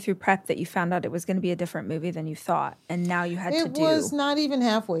it halfway through prep that you found out it was going to be a different movie than you thought, and now you had to do? It was not even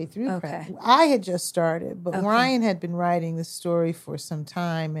halfway through prep. I had just started, but Ryan had been writing the story for some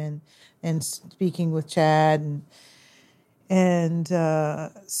time and speaking with Chad, and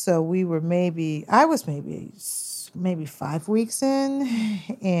so we were I was maybe 5 weeks in,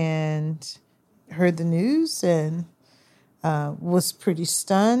 and heard the news and was pretty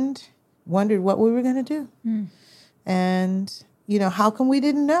stunned, wondered what we were going to do. And, how come we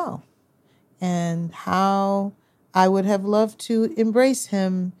didn't know? And how I would have loved to embrace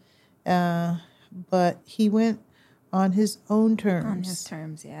him, but he went on his own terms. On his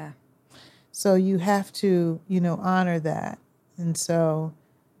terms, yeah. So you have to, honor that. And so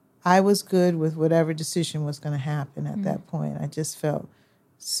I was good with whatever decision was going to happen at that point. I just felt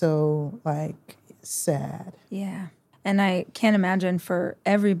so, sad. Yeah. And I can't imagine for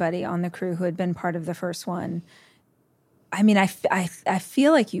everybody on the crew who had been part of the first one. I mean, I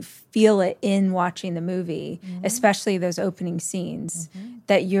feel like you feel it in watching the movie, especially those opening scenes,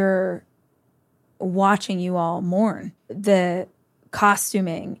 that you're watching you all mourn. The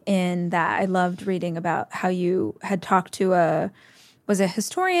costuming in that, I loved reading about how you had talked to a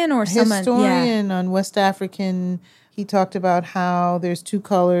historian or someone? Historian on West African. He talked about how there's two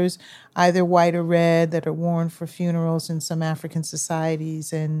colors, either white or red, that are worn for funerals in some African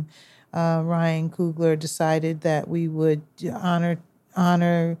societies, and Ryan Coogler decided that we would honor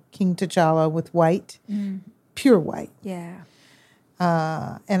King T'Challa with white, pure white. Yeah.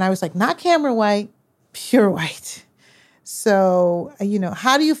 And I was like, not camera white, pure white. So,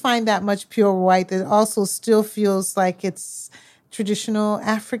 how do you find that much pure white that also still feels like it's traditional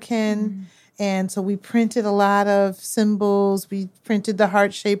African? And so we printed a lot of symbols. We printed the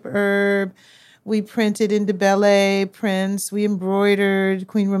heart-shaped herb. We printed Indibele prints. We embroidered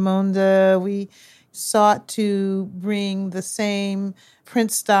Queen Ramonda. We sought to bring the same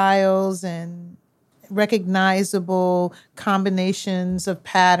print styles and recognizable combinations of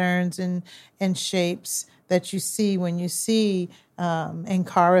patterns and shapes that you see when you see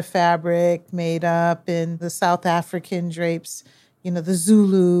Ankara fabric made up in the South African drapes, the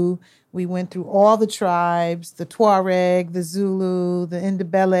Zulu. We went through all the tribes, the Tuareg, the Zulu, the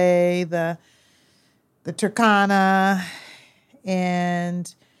Indibele, the Turkana,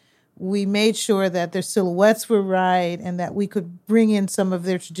 and we made sure that their silhouettes were right and that we could bring in some of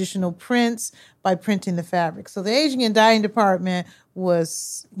their traditional prints by printing the fabric. So the aging and dyeing department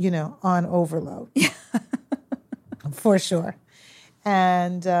was, on overload. For sure.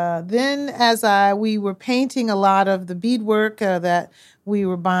 And then as we were painting a lot of the beadwork that we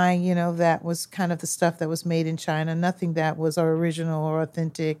were buying, that was kind of the stuff that was made in China, nothing that was original or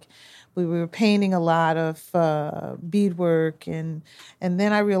authentic. We were painting a lot of beadwork, and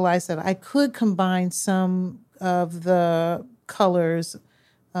then I realized that I could combine some of the colors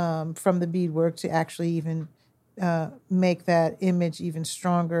from the beadwork to actually even make that image even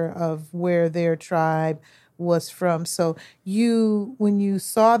stronger of where their tribe was from. So when you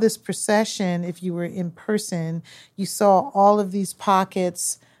saw this procession, if you were in person, you saw all of these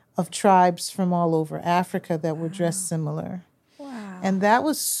pockets of tribes from all over Africa that were dressed similar. Wow. And that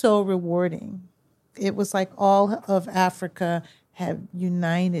was so rewarding. It was like all of Africa had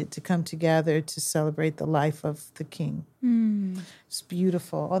united to come together to celebrate the life of the king. It's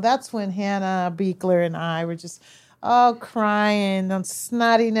beautiful. Oh, that's when Hannah Beekler and I were just crying on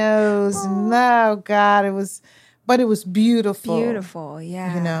snotty nose. No, God, it was beautiful. Beautiful,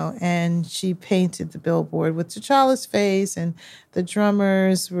 yeah. And she painted the billboard with T'Challa's face, and the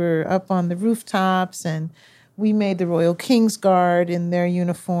drummers were up on the rooftops, and we made the Royal King's Guard in their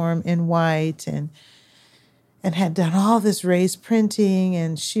uniform in white, and had done all this raised printing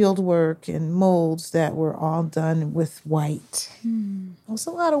and shield work and molds that were all done with white. It was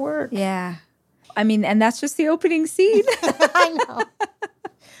a lot of work. Yeah. I mean, and that's just the opening scene. I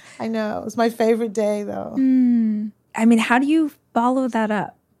know. It was my favorite day, though. I mean, how do you follow that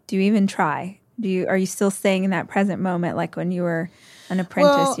up? Do you even try? Are you still staying in that present moment like when you were an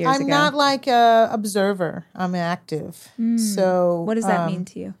apprentice years ago? I'm not like a observer. I'm active. So what does that mean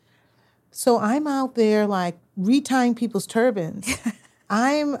to you? So I'm out there like retying people's turbans.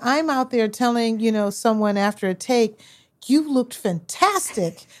 I'm out there telling, someone after a take, you looked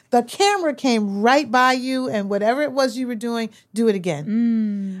fantastic. The camera came right by you, and whatever it was you were doing, do it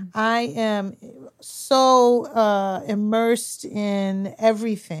again. I am so immersed in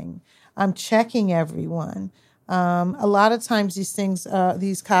everything. I'm checking everyone. A lot of times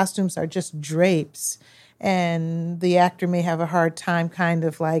these costumes are just drapes, and the actor may have a hard time kind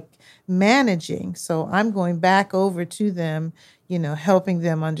of like managing. So I'm going back over to them, helping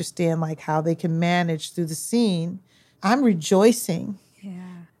them understand like how they can manage through the scene. I'm rejoicing.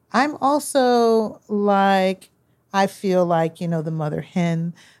 Yeah. I'm also like, I feel like, the mother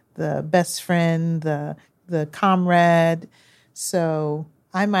hen, the best friend, the comrade. So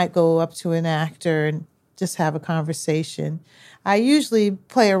I might go up to an actor and just have a conversation. I usually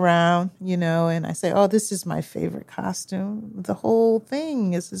play around, and I say, oh, this is my favorite costume. The whole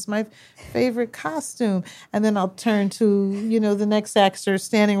thing, this is my favorite costume. And then I'll turn to, the next actor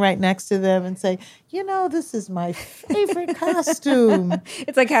standing right next to them and say, this is my favorite costume.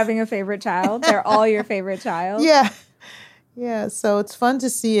 It's like having a favorite child. They're all your favorite child. Yeah. Yeah. So it's fun to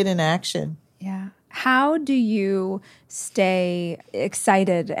see it in action. Yeah. How do you stay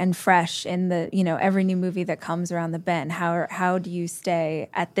excited and fresh in the, every new movie that comes around the bend? How do you stay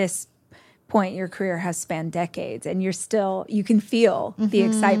at this point? Your career has spanned decades and you can feel the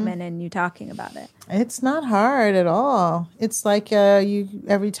excitement in you talking about it. It's not hard at all. It's like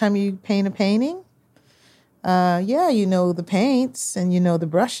every time you paint a painting, the paints and the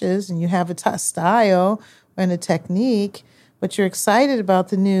brushes and you have a style and a technique, but you're excited about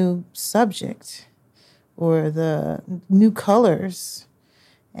the new subject or the new colors.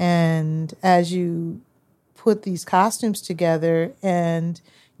 And as you put these costumes together and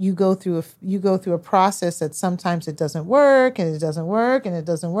you go through a process that sometimes it doesn't work and it doesn't work and it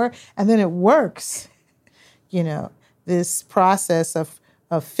doesn't work and then it works. This process of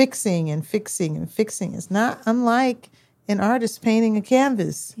fixing and fixing and fixing is not unlike an artist painting a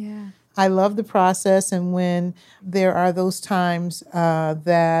canvas. Yeah. I love the process, and when there are those times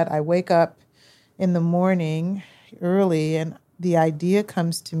that I wake up in the morning early and the idea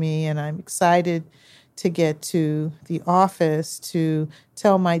comes to me and I'm excited to get to the office to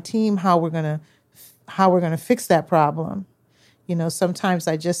tell my team how we're going to fix that problem. Sometimes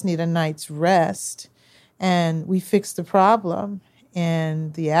I just need a night's rest and we fix the problem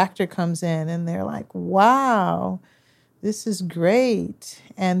and the actor comes in and they're like, wow, this is great.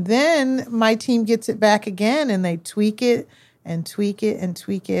 And then my team gets it back again and they tweak it and tweak it and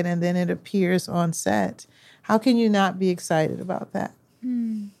tweak it, and then it appears on set. How can you not be excited about that?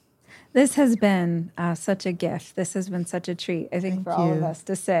 This has been such a gift. This has been such a treat, I think, for all of us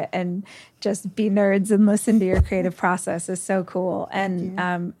to sit and just be nerds and listen to your creative process is so cool.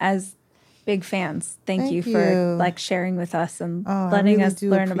 And as big fans, thank you for sharing with us and letting us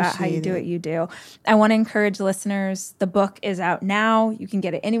learn about how you do what you do. I want to encourage listeners. The book is out now. You can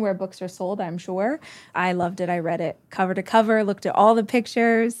get it anywhere books are sold, I'm sure. I loved it. I read it cover to cover, looked at all the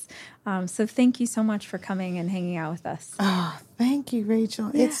pictures. So thank you so much for coming and hanging out with us. Oh, thank you, Rachel.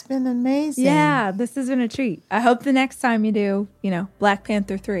 Yeah. It's been amazing. Yeah, this has been a treat. I hope the next time you do, Black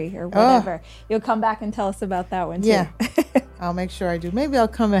Panther 3 or whatever, you'll come back and tell us about that one too. Yeah, I'll make sure I do. Maybe I'll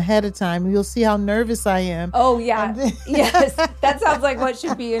come ahead of time. You'll see how nervous I am. Oh, yeah. Yes, that sounds like what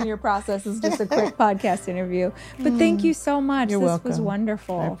should be in your process is just a quick podcast interview. But thank you so much. You're welcome. This was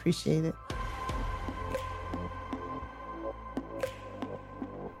wonderful. I appreciate it.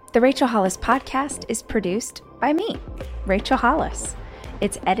 The Rachel Hollis podcast is produced by me, Rachel Hollis.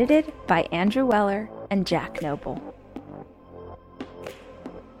 It's edited by Andrew Weller and Jack Noble.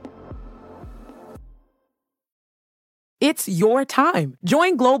 It's your time.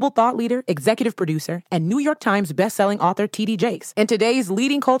 Join global thought leader, executive producer, and New York Times bestselling author T.D. Jakes and today's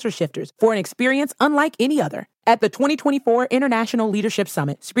leading culture shifters for an experience unlike any other. At the 2024 International Leadership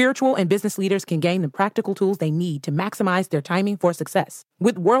Summit, spiritual and business leaders can gain the practical tools they need to maximize their timing for success.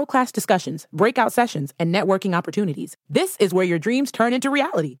 With world-class discussions, breakout sessions, and networking opportunities, this is where your dreams turn into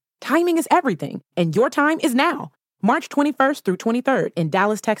reality. Timing is everything, and your time is now. March 21st through 23rd in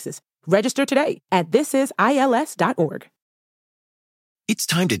Dallas, Texas. Register today at thisisils.org. It's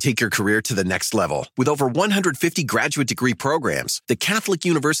time to take your career to the next level. With over 150 graduate degree programs, the Catholic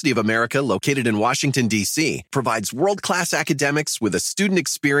University of America, located in Washington, D.C., provides world-class academics with a student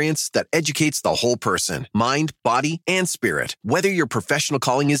experience that educates the whole person, mind, body, and spirit. Whether your professional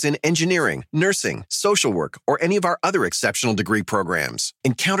calling is in engineering, nursing, social work, or any of our other exceptional degree programs,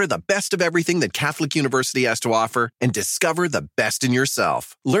 encounter the best of everything that Catholic University has to offer and discover the best in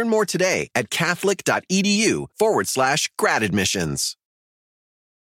yourself. Learn more today at catholic.edu/grad admissions.